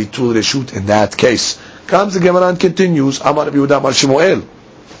bitul reshut in that case. Comes the Gemara and continues, Amar Rabbi Yehuda Amar Shemuel.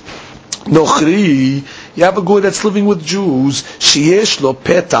 Nochri, you have a guy that's living with Jews, sheyesh lo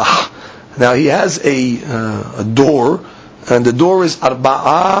petach. Now he has a door, and the door is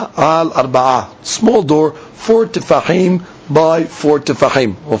arba'a al arba'a, small door, 4 tefachim by 4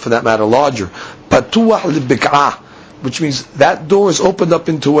 tefachim, or for that matter larger. Patuach libik'ah, which means that door is opened up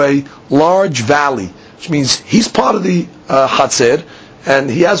into a large valley, which means he's part of the Hatzer, and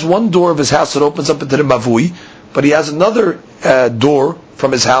he has one door of his house that opens up into the Mavui, but he has another door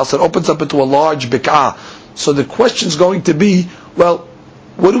from his house that opens up into a large bik'ah. So the question is going to be, well,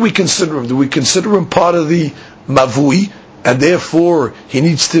 what do we consider him? Do we consider him part of the Mavui, and therefore he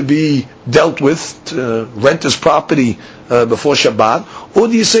needs to be dealt with to rent his property before Shabbat? Or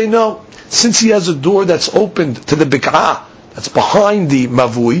do you say, no, since he has a door that's opened to the bik'ah, that's behind the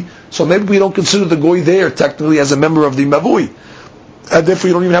Mavui, so maybe we don't consider the goy there technically as a member of the Mavui, and therefore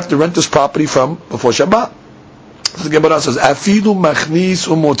you don't even have to rent this property from before Shabbat. The Gemara says, "Afilu machnis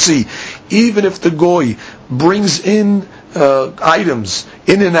umotzi." Even if the goy brings in items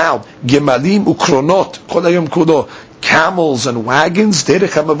in and out, gemalim ukronot, kol hayom kulo, camels and wagons, derech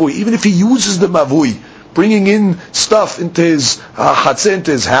hamavui. Even if he uses the mavui, bringing in stuff into his chatzah,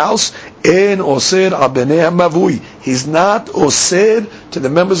 into his house, en oser abenei hamavui. He's not oser to the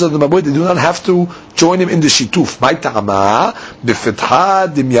members of the mavui. They do not have to join him in the shituf. My ta'ama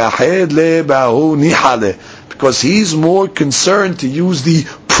b'fitha dimyahed lebahu nihale. Because he's more concerned to use the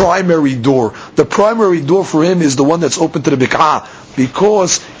primary door. The primary door for him is the one that's open to the bik'ah,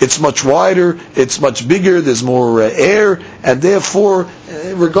 because it's much wider, it's much bigger, there's more air, and therefore,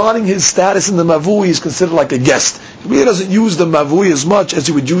 regarding his status in the mavui, he's considered like a guest. He really doesn't use the mavui as much as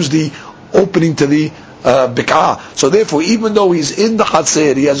he would use the opening to the bik'ah. So therefore, even though he's in the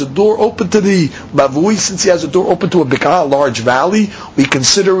chatzir, he has a door open to the mavui. Since he has a door open to a bik'ah, a large valley, we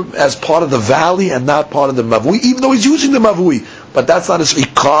consider him as part of the valley and not part of the mavui, even though he's using the mavui. But that's not his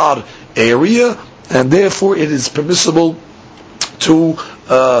ikar area, and therefore it is permissible to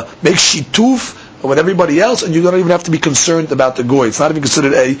make shituf with everybody else, and you don't even have to be concerned about the goy. It's not even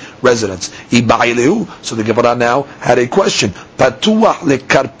considered a residence. So the Gemara now had a question. Patuach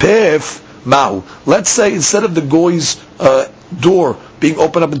lekarpef ma'u. Let's say instead of the goy's door being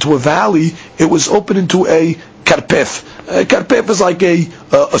opened up into a valley, it was opened into a karpef. Karpef is like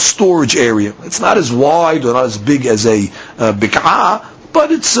a storage area. It's not as wide or not as big as a bik'ah,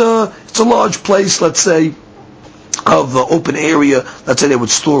 but it's a large place, let's say, of open area. Let's say they would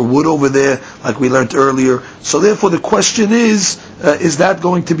store wood over there, like we learned earlier. So therefore the question is that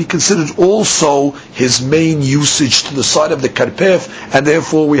going to be considered also his main usage to the side of the karpef, and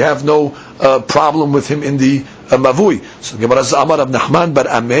therefore we have no problem with him in the mavui? So the Gemara says, Amar Rav Nachman bar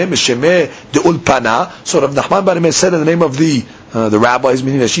Ameh Meshemeh de Ulpana. So Rav Nachman bar Ameh said in the name of the rabbis,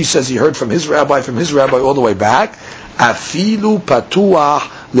 meaning that she says he heard from his rabbi all the way back, Afilu patuach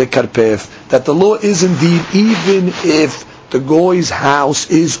lekarpef, that the law is indeed, even if the goy's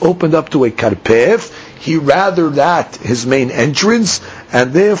house is opened up to a karpef, he rather that his main entrance,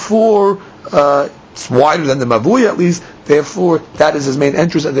 and therefore it's wider than the mavui at least, therefore that is his main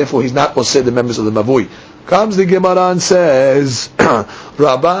entrance, and therefore he's not oseh the members of the mavui. Comes the Gemara and says,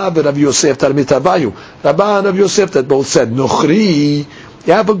 Rabbah and Rav Yosef Talmid Abayu. Rabbah and Rav Yosef that both said, Nochri,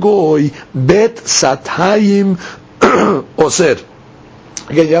 you have a goy, bet satayim osir.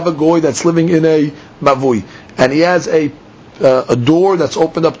 Again, you have a goy that's living in a mavui, and he has a door that's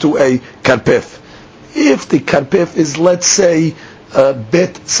opened up to a karpef. If the karpef is, let's say,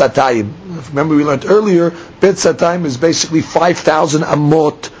 bet satayim. Remember we learned earlier, bet satayim is basically 5,000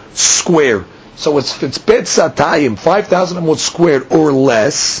 amot square. So if it's bet satayim, 5,000 amot squared or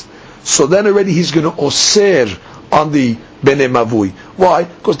less, so then already he's going to oser on the bene mavui. Why?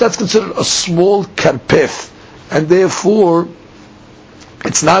 Because that's considered a small karpef, and therefore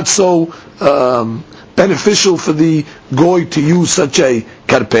it's not so beneficial for the goy to use such a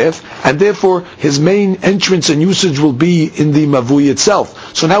karpef, and therefore his main entrance and usage will be in the mavui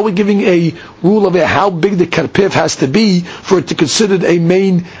itself. So now we're giving a rule of how big the karpef has to be for it to consider a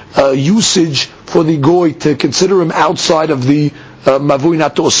main usage for the goy, to consider him outside of the mavui,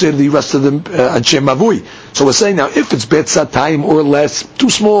 not to osir the rest of the anshe mavui. So we're saying now, if it's bet satayim or less, too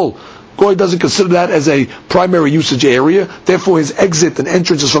small, Goy doesn't consider that as a primary usage area. Therefore, his exit and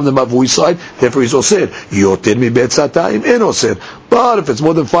entrance is from the mavui side. Therefore, he's osir. Yoter mi betzatayim in osir. But if it's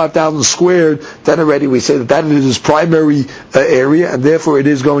more than 5,000 squared, then already we say that is his primary area, and therefore it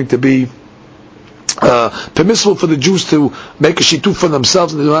is going to be permissible for the Jews to make a shituf for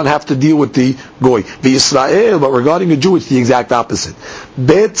themselves, and they do not have to deal with the goy. The Israel, but regarding a Jew, it's the exact opposite.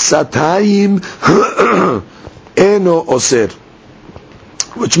 Betzatayim eno osir.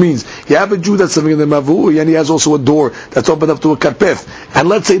 Which means you have a Jew that's living in the mavui, and he has also a door that's open up to a karpef. And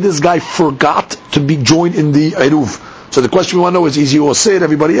let's say this guy forgot to be joined in the eruv. So the question we want to know is he osir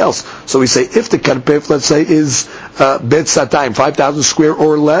everybody else? So we say if the karpef, let's say, is bet satayim, 5,000 square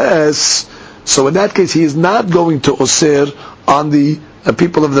or less, so in that case he is not going to osir on the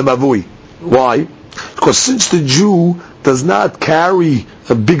people of the mavui. Why? Because since the Jew does not carry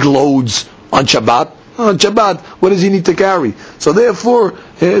big loads on Shabbat, what does he need to carry? So therefore,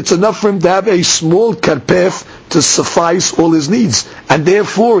 it's enough for him to have a small karpef to suffice all his needs. And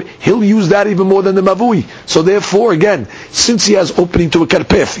therefore, he'll use that even more than the mavui. So therefore, again, since he has opening to a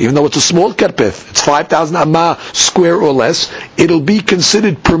karpef, even though it's a small karpef, it's 5,000 amma square or less, it'll be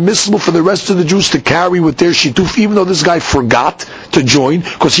considered permissible for the rest of the Jews to carry with their shituf, even though this guy forgot to join,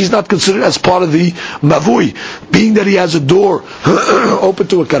 because he's not considered as part of the mavui. Being that he has a door open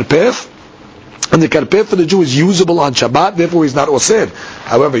to a karpef, and the karpef for the Jew is usable on Shabbat, therefore he's not osir.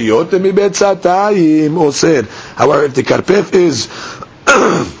 However, yoter mi betzatayim osir. However, if the karpef is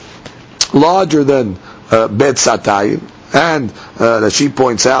larger than betzatayim, and that she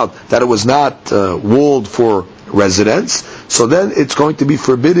points out that it was not walled for residence, so then it's going to be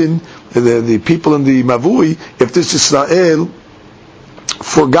forbidden the people in the mavui if this Israel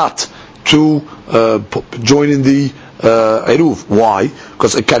forgot to join in the eruv. Why?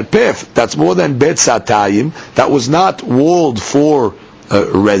 Because a karpef that's more than bet satayim, that was not walled for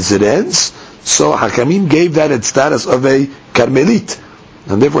residence, so Hakamim gave that its status of a karmelit,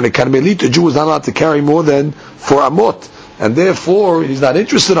 and therefore in a karmelit a Jew is not allowed to carry more than 4 amot, and therefore he's not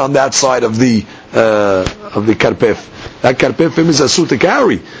interested on that side of the karpef. That karpef him is asur to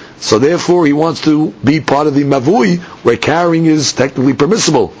carry. So therefore, he wants to be part of the mavui, where carrying is technically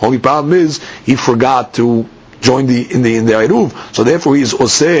permissible. Only problem is he forgot to join in the eruv. So therefore, he is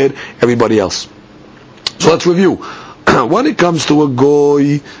osir everybody else. So let's review. When it comes to a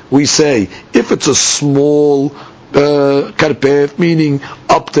goy, we say if it's a small karpef, meaning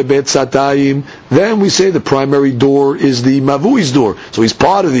up to bet satayim, then we say the primary door is the mavui's door. So he's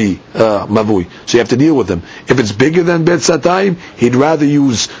part of the mavui. So you have to deal with him. If it's bigger than bet satayim, he'd rather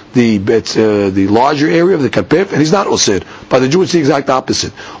use the larger area of the karpef, and he's not osir. By the Jew, it's the exact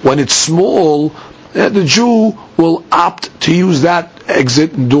opposite. When it's small, the Jew will opt to use that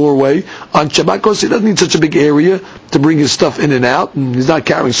exit and doorway on Shabbat because he doesn't need such a big area to bring his stuff in and out, and he's not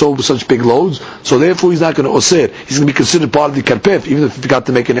carrying such big loads, so therefore he's not going to osir. He's going to be considered part of the karpef, even if he forgot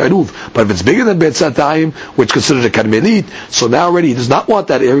to make an eruv. But if it's bigger than bet satayim, which is considered a karmelit, so now already he does not want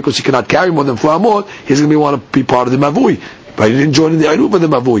that area because he cannot carry more than 4 amot, he's going to want to be part of the mavui. But he didn't join in the eruv of the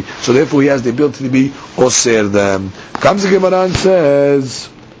mavui, so therefore he has the ability to be osir them. Comes the Gemara and says,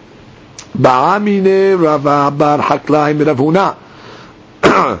 Ba'amine Rava bar Haklai Rav Huna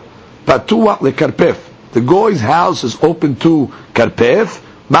Patuach lekarpef. The goy's house is open to karpef.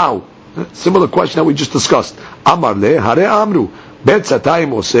 Now, similar question that we just discussed. Amar le hare amru bet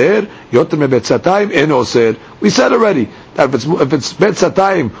satayim oser yoter me bet satayim en oser. We said already that if it's bet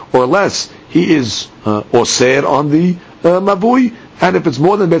satayim or less, he is oser on the mavui, and if it's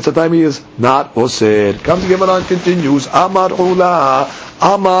more than bet satayim, he is not oser. Comes the Gemara and continues. Amar Ula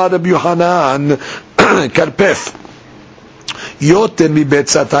Amar Rabbi Yohanan karpef yoter mi bet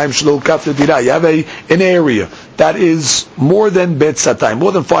satayim shlo kaf ledira. You have an area that is more than bet satayim,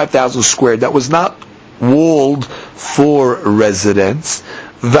 more than 5,000 square, that was not walled for residence.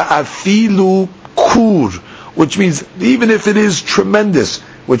 Va'afilu kur, which means even if it is tremendous,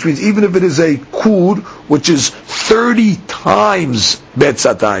 which means even if it is a kur, which is 30 times bet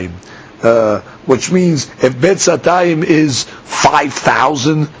satayim, which means if bet satayim is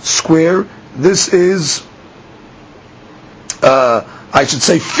 5,000 square, this is I should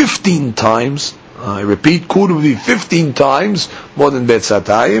say 15 times. I repeat, kur would be 15 times more than bet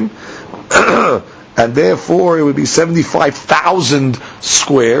satayim, and therefore it would be 75,000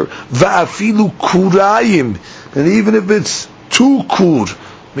 square. Va'afilu kurayim, and even if it's 2 kur,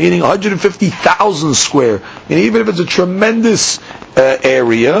 meaning 150,000 square, and even if it's a tremendous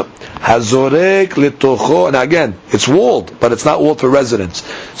area, hazorek letocho, and again, it's walled, but it's not walled for residence.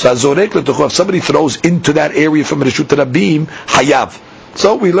 So hazorek letocho, if somebody throws into that area from Reshut Rabim, hayav.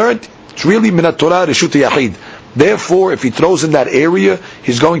 So we learned, it's really minat Torah Reshut Yachid. Therefore, if he throws in that area,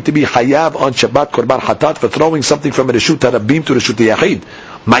 he's going to be hayav on Shabbat Korban Hatat for throwing something from a Reshut Harabim to Reshut Yachid.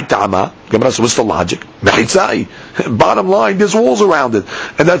 My ta'ama, Gemara says, what's the logic? Mechitzai. Bottom line, there's walls around it,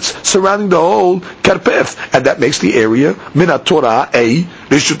 and that's surrounding the whole karpef, and that makes the area Minat Torah a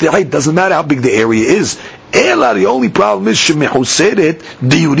Reshut Yachid. Doesn't matter how big the area is. Ela, the only problem is shemehuseret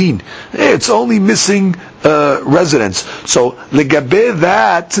diurin. It's only missing residence. So legabe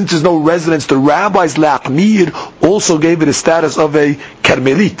that, since there's no residence, the rabbis la'achmir also gave it a status of a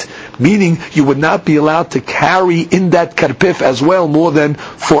karmelit, meaning you would not be allowed to carry in that karpef as well more than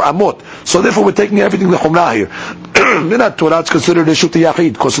 4 amot. So therefore we're taking everything the chumrah here. Minat Torah is considered a reshut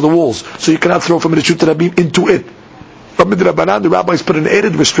yachid because of the walls, so you cannot throw from a reshut rabim into it. From Midrabanan, the rabbis put an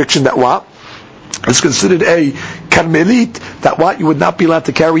added restriction that what? It's considered a karmelit, that what you would not be allowed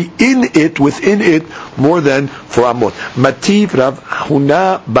to carry in it, within it, more than 4 amot. Mativ Rav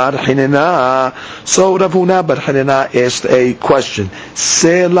Huna bar Hinena. So Rav Huna bar Hinena asked a question.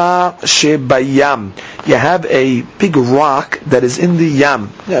 Sela shebayam. You have a big rock that is in the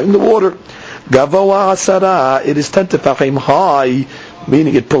yam, in the water. Gavoa asara. It is 10 tefachim high,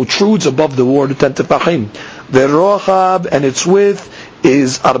 meaning it protrudes above the water 10 tefachim. Verochab, and its width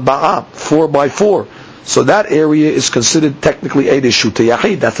is 4x4. So that area is considered technically a reshut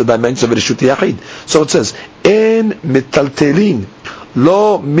yachid. That's the dimension of a reshut yachid. So it says, En mitaltelin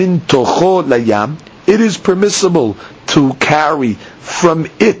lo min tocho layam. It is permissible to carry from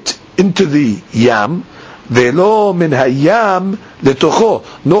it into the yam. Velo min hayam letocho.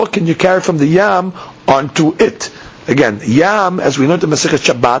 Nor can you carry from the yam onto it. Again, yam, as we learned in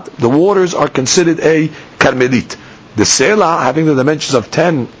Masechet Shabbat, the waters are considered a karmelit. The Sela, having the dimensions of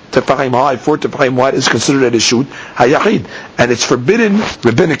 10 tefachim high, 4 tefachim wide, is considered a reshut hayachid, and it's forbidden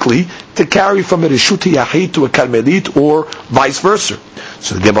rabbinically to carry from a reshut hayachid to a karmelit or vice versa.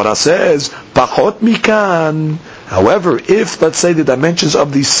 So the Gemara says, pachot mikan. However, if let's say the dimensions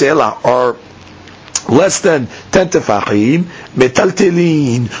of the Sela are less than 10 tefachim,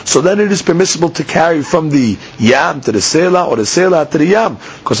 metaltelin, so then it is permissible to carry from the yam to the sela, or the sela to the yam,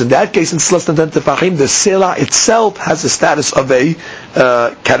 because in that case, it's less than 10 tefachim, the sela itself has the status of a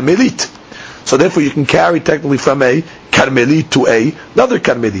karmelit. So therefore you can carry technically from a karmelit to another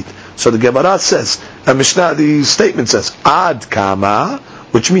karmelit. So the Gemara says, Mishnah, the statement says, ad kama,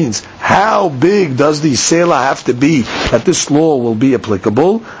 which means, how big does the sela have to be that this law will be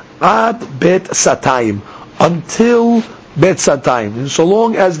applicable? Ad bet satayim, until bet satayim. And so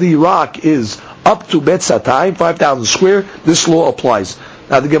long as the rock is up to bet satayim, 5,000 square, this law applies.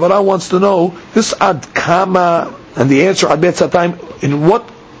 Now the Gemara wants to know this ad kama, and the answer ad bet satayim, in what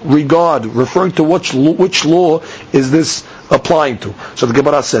regard, referring to which law is this applying to? So the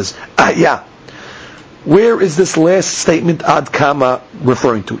Gemara says, where is this last statement ad kama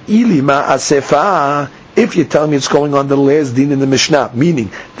referring to? Ilima asefa. If you're telling me it's going on the last din in the Mishnah,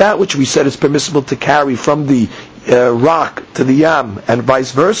 meaning that which we said is permissible to carry from the rock to the yam and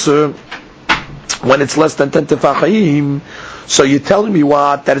vice versa, when it's less than 10 tefachim, so you're telling me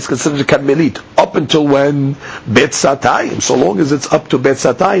what? That it's considered a karmelit up until when? Bet satayim. So long as it's up to bet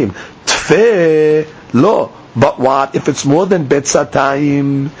satayim. Tfeh lo. But what? If it's more than bet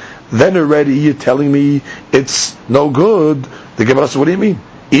satayim, then already you're telling me it's no good. The Gemara says, what do you mean?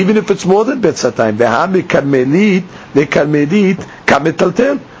 Even if it's more than bet satayim,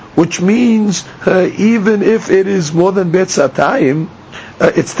 which means even if it is more than bet satayim,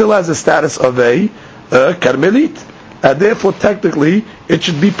 it still has a status of a karmelit, and therefore technically it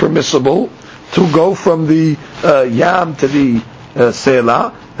should be permissible to go from the yam to the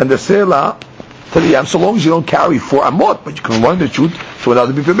sela, and the sela to the yam, so long as you don't carry 4 amot, but you can run the shoot, so it ought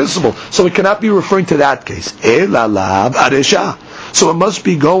to be permissible. So it cannot be referring to that case. Elalav aresha. So it must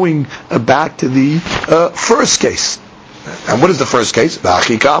be going back to the first case. And what is the first case?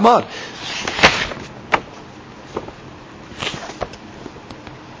 V'achi ka'amar.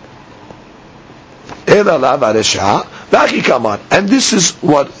 Elalav aresha. V'achi ka'amar. And this is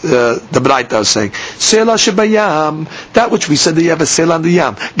what the Braita is saying. Sela shebayam. That which we said that you have a sela on the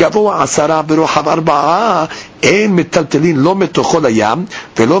yam. Gavoa asara v'rochav arba'a. Ein metaltelin lo metocho layam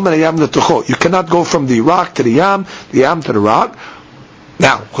v'lo menayam letocho. You cannot go from the rock to the yam to the rock.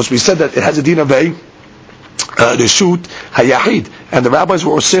 Now, because we said that it has a din of a reshut hayahid, and the rabbis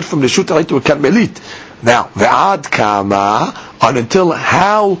were osir from reshut hayahid to a karmelit. Now, ve'ad kama, and until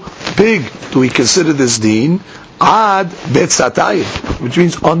how big do we consider this din? Ad bet satayim, which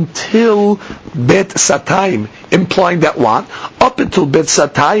means until Bet Satayim, implying that what? Up until Bet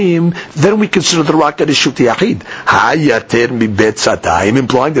Satayim, then we consider the rock a Reshut Yachid. Hayater mi Bet Satayim,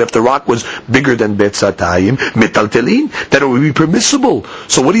 implying that if the rock was bigger than Bet Satayim, Metaltelin, then it would be permissible.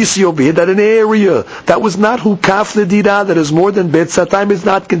 So what do you see over here? That an area that was not Hukaf Ledira, that is more than Bet Satayim, is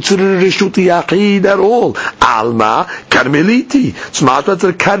not considered a Reshut Yachid at all. Alma Karmeliti.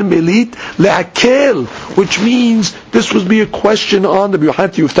 Smatrat Karmelit Lehakel, which means this would be a question on the Rabbi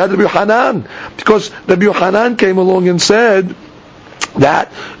Yochanan, because Rabbi Yochanan came along and said that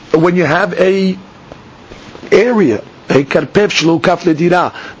when you have a area, a karpef shelo kaf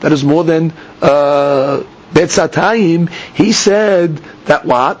ledira, that is more than bet satayim, he said that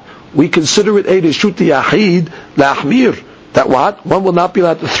what? We consider it a reshut yachid la'achmir, that what? One will not be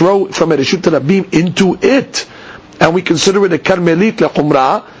allowed to throw from a reshut rabim into it, and we consider it a karmelit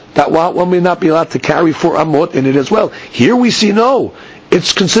la'chumra, that what? One may not be allowed to carry 4 amot in it as well. Here we see no.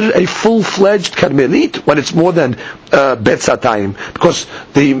 It's considered a full-fledged karmelit when it's more than bet satayim, because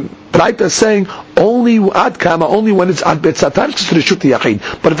the Braita is saying only ad kama, only when it's ad bet satayim, it's considered shut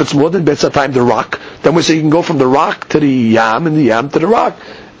yachid. But if it's more than bet satayim, the rock, then we say you can go from the rock to the yam and the yam to the rock,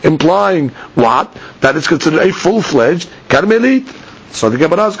 implying what? That it's considered a full-fledged karmelit. So the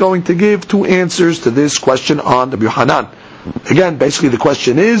Gemara is going to give 2 answers to this question on Rabbi Yochanan. Again, basically the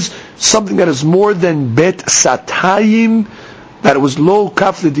question is something that is more than bet satayim, that it was low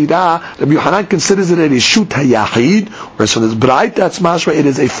kaf ledira. Rabbi Yochanan considers it a reshut hayachid, whereas from this bright that's mashma, it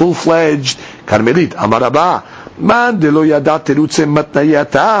is a full-fledged karmelit. Amar Rabba, man de lo yada terutze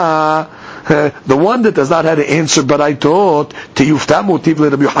matnayata. The one that does not have to answer, but I taught tiyufta motiv le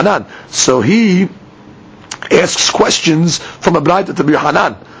Rabbi Yochanan. So he asks questions from a bright at Rabbi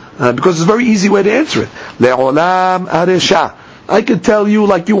Yochanan. Because it's a very easy way to answer it. Le'olam aresha. I could tell you,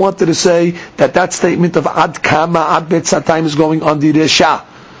 like you wanted to say, that statement of ad kama, ad bet satayim is going on the resha,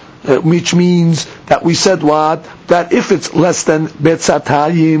 which means that we said what? That if it's less than bet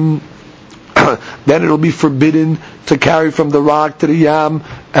satayim, then it'll be forbidden to carry from the rock to the yam,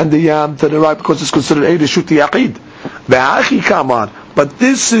 and the yam to the rock, because it's considered a reshut yachid. Ve'achi kamar. But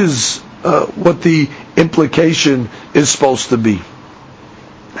this is what the implication is supposed to be.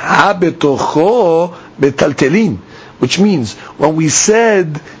 Habetocho betaltelin, which means when we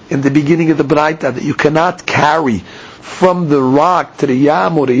said in the beginning of the Braita that you cannot carry from the rock to the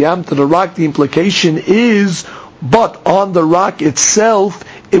yam or the yam to the rock, the implication is, but on the rock itself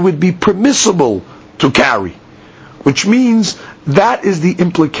it would be permissible to carry, which means that is the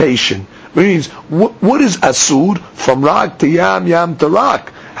implication. Which means what is asur? From rock to yam, yam to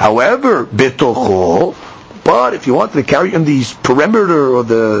rock. However, betocho, but if you wanted to carry in the perimeter or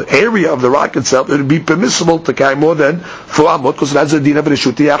the area of the rock itself, it would be permissible to carry more than 4 amot, because that's a din of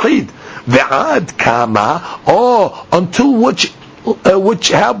reshut yachid. Ve'ad kama, until which,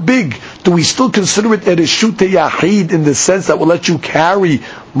 how big do we still consider it a reshut yachid in the sense that will let you carry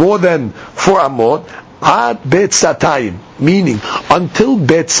more than 4 amot? Ad bet satayim, meaning until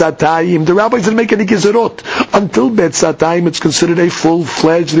bet satayim, the rabbis didn't make any gezerot. Until bet satayim, it's considered a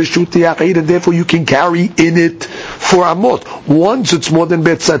full-fledged reshut yachid, and therefore you can carry in it 4 amot. Once it's more than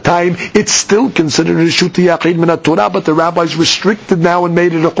bet satayim, it's still considered a reshut yachid min Torah, but the rabbis restricted now and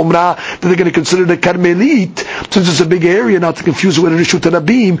made it a chumrah that they're going to consider it a karmelit, since it's a big area, not to confuse it with a reshut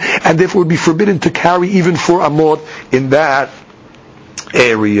rabim, and therefore it would be forbidden to carry even 4 amot in that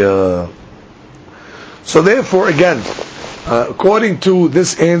area. So therefore, again, according to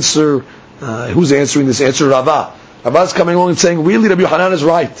this answer, who's answering this answer? Rava. Rava's coming along and saying, really, Rabbi Yochanan is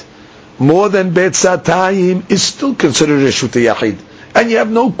right. More than bet satayim is still considered reshut yachid. And you have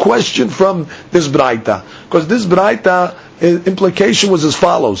no question from this braita, because this braita implication was as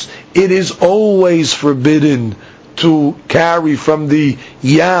follows: it is always forbidden to carry from the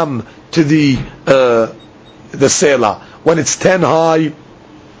yam to the sela when it's 10 high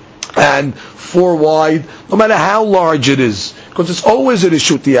and 4 wide, no matter how large it is, because it's always a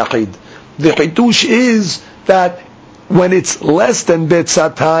reshut yachid. The chitush is that when it's less than bet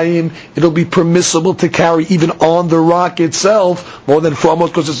satayim, it'll be permissible to carry even on the rock itself more than 4 amot,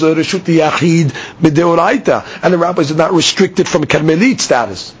 because it's a reshut yachid mideoraita, and the rabbis are not restricted from karmelit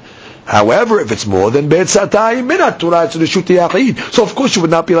status. However, if it's more than bet satayim minat Torah, it's a reshut yachid. So of course you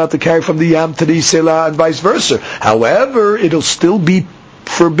would not be allowed to carry from the yam to the sela and vice versa. However, it'll still be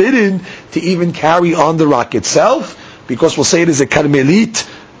forbidden to even carry on the rock itself, because we'll say it is a karmelit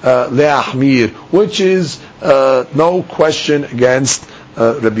le'achmir, which is no question against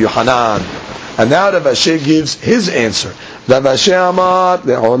Rabbi Yochanan. And now Rav Ashi gives his answer. Rav Ashi amar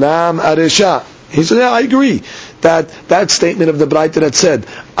le'olam aresha. He said, yeah, I agree that statement of the Braita that said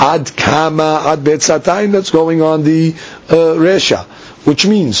ad kama ad bet satayim, that's going on the resha, which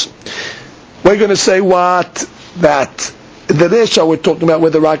means we're going to say what? That the Resha we're talking about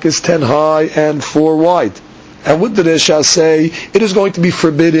where the rock is 10 high and 4 wide. And would the Resha say it is going to be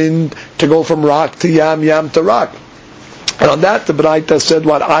forbidden to go from rock to yam to rock? And on that the Braita said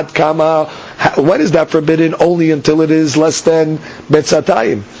what? Ad kama, when is that forbidden? Only until it is less than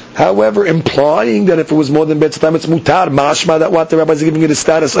betzatayim. However, implying that if it was more than betzatayim it's mutar, mashma, that what the rabbis are giving it the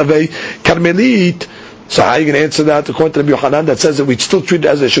status of a karmelit. So how are you going to answer that according to Rabbi Yochanan that says that we still treat it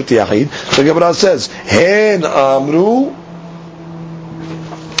as a shuti yachid? So Gemara says, Hen amru,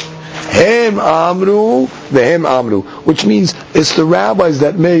 vehem amru, which means it's the rabbis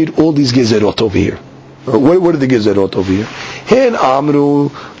that made all these gezerot over here. What are the gezerot over here? Hen amru,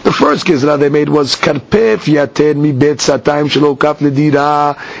 the first gezerah they made was karpef yater mi bet satayim shelo kaf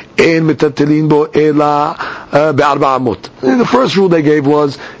ledira en metatelin bo ela be'arba amot. The first rule they gave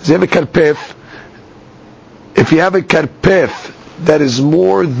was, if you have a karpef that is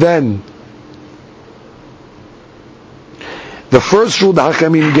more than, the first rule the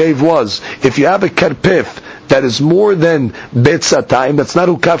Hakamim gave was, if you have a karpef that is more than bet satayim, that's not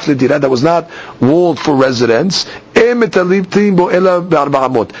ukaf l'dira, that was not walled for residence, they said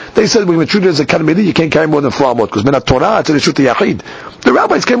we're going to treat it as a karmeli, you can't carry more than 4 amot, because min Torah it's a reshut yachid. The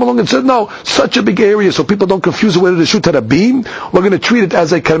rabbis came along and said, no, such a big area, so people don't confuse it with a reshut harabim, we're going to treat it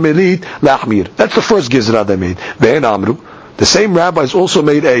as a karmelit lachmir. That's the first gizra they made. Ve'en amru. The same rabbis also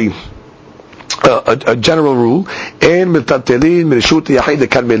made a general rule, and metatelin reshut yachid the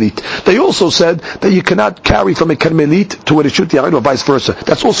karmelit. They also said that you cannot carry from a karmelit to a reshut yachid or vice versa.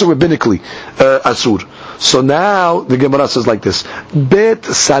 That's also rabbinically asur. So now the Gemara says like this: bet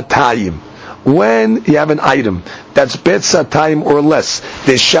satayim. When you have an item that's bet satayim or less,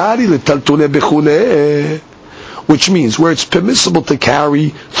 deshari letaltule bechule, which means where it's permissible to carry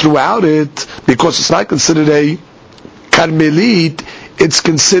throughout it because it's not considered a karmelit, it's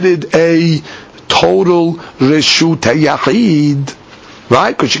considered a total reshut hayachid,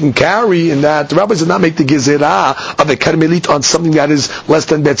 right? Because you can carry in that. The rabbis did not make the gezerah of a karmelit on something that is less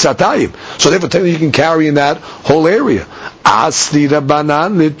than betzatayim. So therefore, technically, you can carry in that whole area. Asli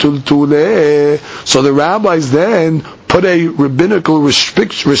rabbanan litultule. So the rabbis then put a rabbinical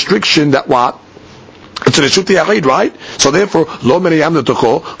restriction that what? It's a reshut hayachid, right? So therefore, lo min hayam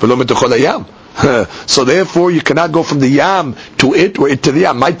letocho v'lo min tocho layam. So therefore you cannot go from the yam to it or it to the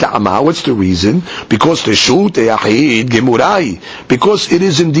yam. What's the reason? Because reshut hayachid gemurai. Because it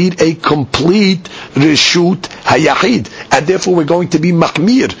is indeed a complete reshut hayachid, and therefore we're going to be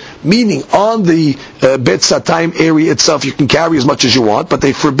machmir, meaning on the bet satayim area itself you can carry as much as you want, but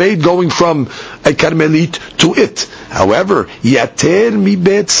they forbade going from a karmelit to it. However, yater mi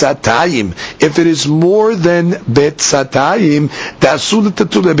bet satayim, if it is more than bet satayim,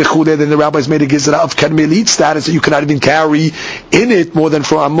 then the rabbis made a gizra of karmelit status that you cannot even carry in it more than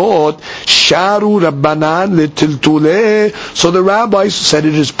 4 amot. Sharu rabbanan letiltule. So the rabbis said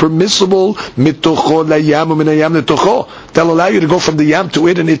it is permissible mitocho layam min hayam letocho. They'll allow you to go from the yam to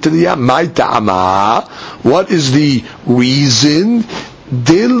it and it to the yam. My ta'ama. What is the reason?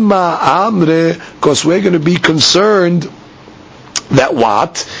 Dilma amre, because we're going to be concerned that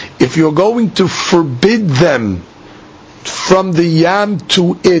what? If you're going to forbid them from the yam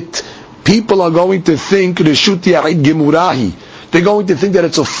to it, people are going to think reshut yachid gemurahi. They're going to think that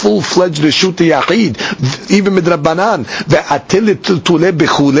it's a full-fledged reshut yachid, even midrabanan.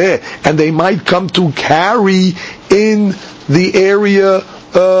 And they might come to carry in the area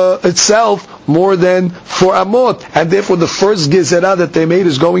itself more than 4 amot, and therefore the first gezerah that they made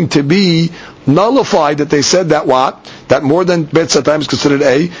is going to be nullified. That they said that what? That more than bet satayim is considered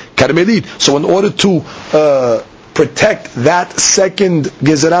a karmelit. So in order to protect that second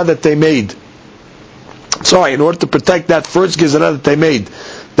gezerah that they made, in order to protect that first gezerah that they made,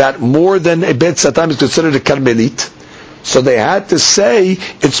 that more than a bet satayim is considered a karmelit, so they had to say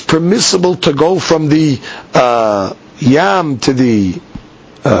it's permissible to go from the yam to the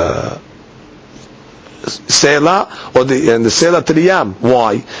Sela, and the Sela to the Yam.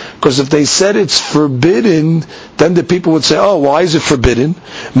 Why? Because if they said it's forbidden, then the people would say, oh, why is it forbidden?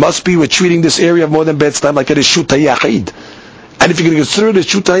 Must be we're treating this area of more than bet time like a reshut hayachid. And if you're going to consider it a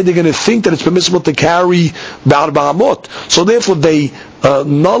reshut hayachid, they're going to think that it's permissible to carry ba'arba amot. So therefore they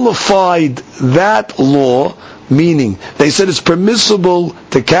nullified that law, meaning they said it's permissible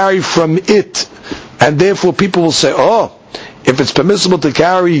to carry from it, and therefore people will say, oh, if it's permissible to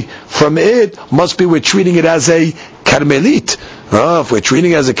carry from it, must be we're treating it as a karmelit. If we're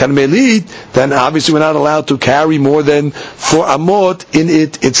treating it as a karmelit, then obviously we're not allowed to carry more than 4 amot in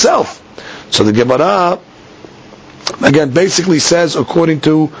it itself. So the Gemara, again, basically says, according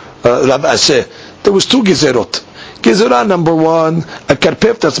to Rav Aseh, there was 2 gezerot. Gezerah number one, a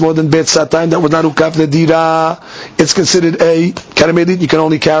karpef that's more than bet satayim, that was not ukaf nedira, it's considered a karmelit, you can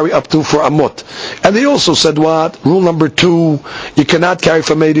only carry up to for amot. And they also said what? Rule number two, you cannot carry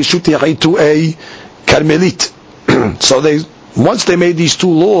from a reshut yachid to a karmelit. So once they made these two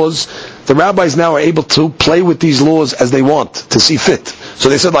laws, the rabbis now are able to play with these laws as they want, to see fit. So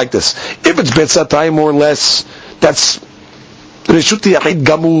they said like this: if it's bet satayim more or less, that's reshut yachid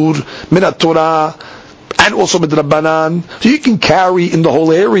gamur min Torah, and also midrabanan, so you can carry in the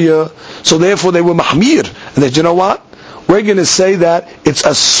whole area. So therefore they were mahmir, and they said, you know what? We're going to say that it's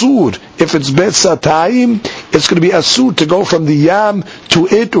asur. If it's bet satayim, it's going to be asur to go from the yam to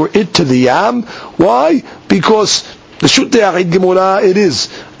it, or it to the yam. Why? Because the shut yachid gemura it is,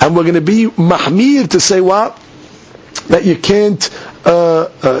 and we're going to be mahmir to say what? That you can't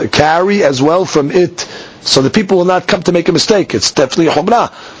carry as well from it, so the people will not come to make a mistake. It's definitely a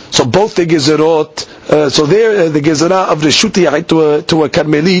humrah. So both the gezerot, so there the gezerah of the shuti yachid to a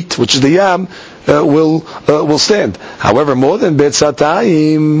karmelit, which is the yam, will stand. However, more than bet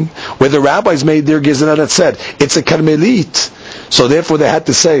satayim, where the rabbis made their gezerah that said it's a karmelit, so therefore they had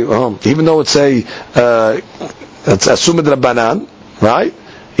to say, even though it's asumid rabbanan, right?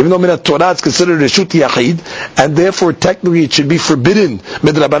 Even though min Torah it's considered a shut yachid, and therefore technically it should be forbidden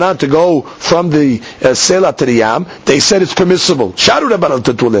midrabanan to go from the sela to the yam, they said it's permissible. Sharu rabbanan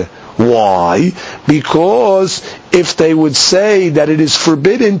tetuleh. Why? Because if they would say that it is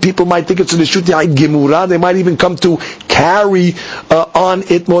forbidden, people might think it's a shut yachid gemura. They might even come to carry on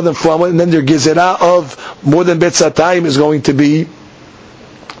it more than from it, and then their gezerah of more than bet satayim is going to be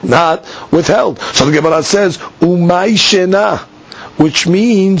not withheld. So the Gemara says umay shena, which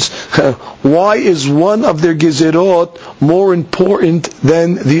means, why is one of their gezerot more important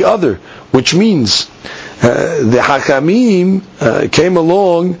than the other? Which means, the Hakamim came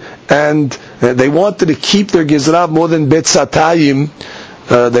along and they wanted to keep their gezerah more than bet satayim.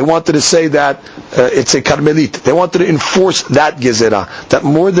 They wanted to say that it's a karmelit. They wanted to enforce that gezerah, that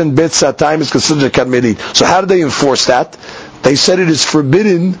more than bet satayim is considered a karmelit. So how did they enforce that? They said it is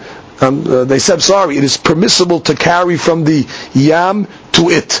forbidden. They said, it is permissible to carry from the yam to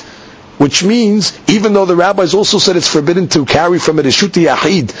it. Which means, even though the rabbis also said it's forbidden to carry from a reshut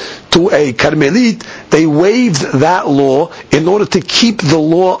yachid to a karmelit, they waived that law in order to keep the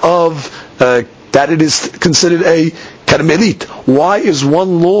law of that it is considered a karmelit. Why is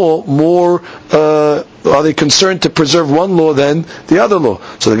one law more, are they concerned to preserve one law than the other law?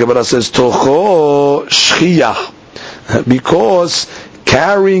 So the Gemara says, Tocho shchiyah. Because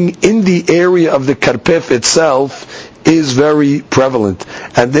carrying in the area of the karpef itself is very prevalent,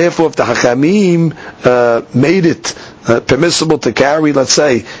 and therefore if the Hachamim made it permissible to carry, let's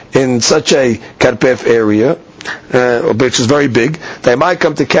say, in such a karpef area, which is very big, they might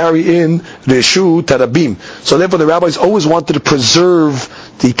come to carry in Reshu Tarabim. So therefore the rabbis always wanted to preserve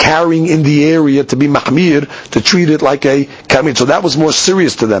the carrying in the area to be mahmir, to treat it like a kamid. So that was more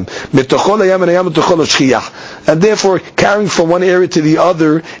serious to them. And therefore carrying from one area to the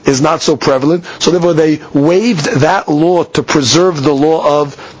other is not so prevalent. So therefore they waived that law to preserve the law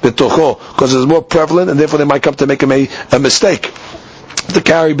of betocho, because it's more prevalent, and therefore they might come to make a mistake to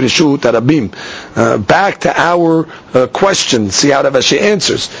carry b'reshut arabim. Back to our question, see how Rav Ashi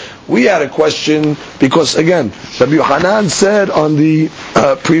answers. We had a question because, again, Rabbi Yochanan said on the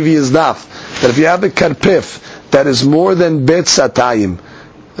previous daf that if you have a karpef that is more than bet satayim,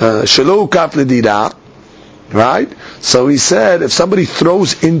 shelo ukaf ledira, right? So he said if somebody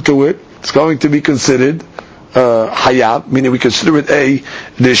throws into it, it's going to be considered hayab, meaning we consider it a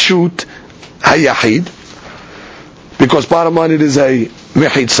reshut hayachid, because bottom line it is a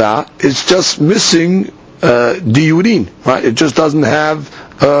mechitza. It's just missing diyurin, right? It just doesn't have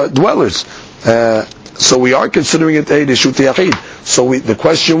dwellers. So we are considering it a reshut yachid. So the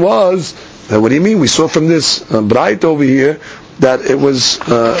question was, what do you mean? We saw from this bright over here that it was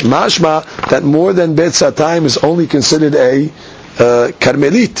mashma that more than bet satayim is only considered a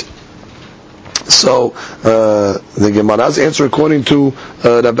karmelit. So the Gemara's answer, according to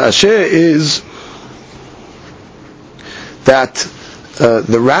Rav Ashi, is that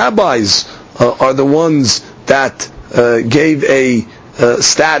the rabbis are the ones that gave a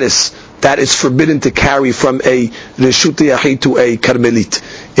status that is forbidden to carry from a reshut yachid to a karmelit.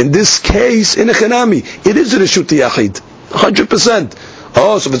 In this case, in a chenami, it is a reshut yachid, 100%.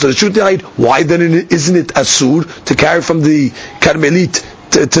 Oh, so if it's a reshut yachid, why then isn't it asur to carry from the karmelit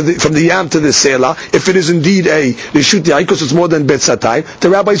from the yam to the sela? If it is indeed a reshut yachid, because it's more than bet satayim, the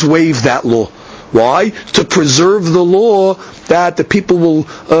rabbis waived that law. Why? To preserve the law that the people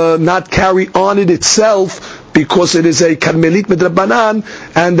will not carry on it itself because it is a karmelit midrabanan,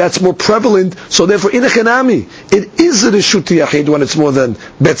 and that's more prevalent. So therefore, in a chenami, it is a reshut yachid when it's more than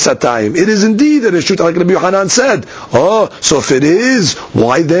bet satayim. It is indeed a reshut, like Rabbi Yohanan said. Oh, so if it is,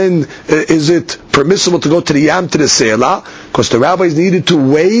 why then is it permissible to go to the yam, to the selah? Because the rabbis needed to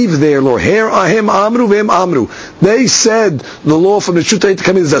waive their law. Here ahem amru v'hem amru. They said the law from the reshut to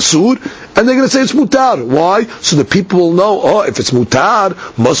come in is asur, and they're going to say it's mutar. Why? So the people will know, if it's mutar,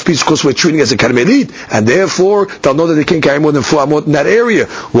 must be because we're treating it as a karmelit, and therefore they'll know that they can't carry more than 4 amot in that area.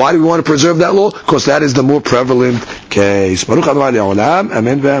 Why do we want to preserve that law? Because that is the more prevalent case. Baruch Adonai Le'olam.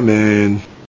 Amen ve'amen.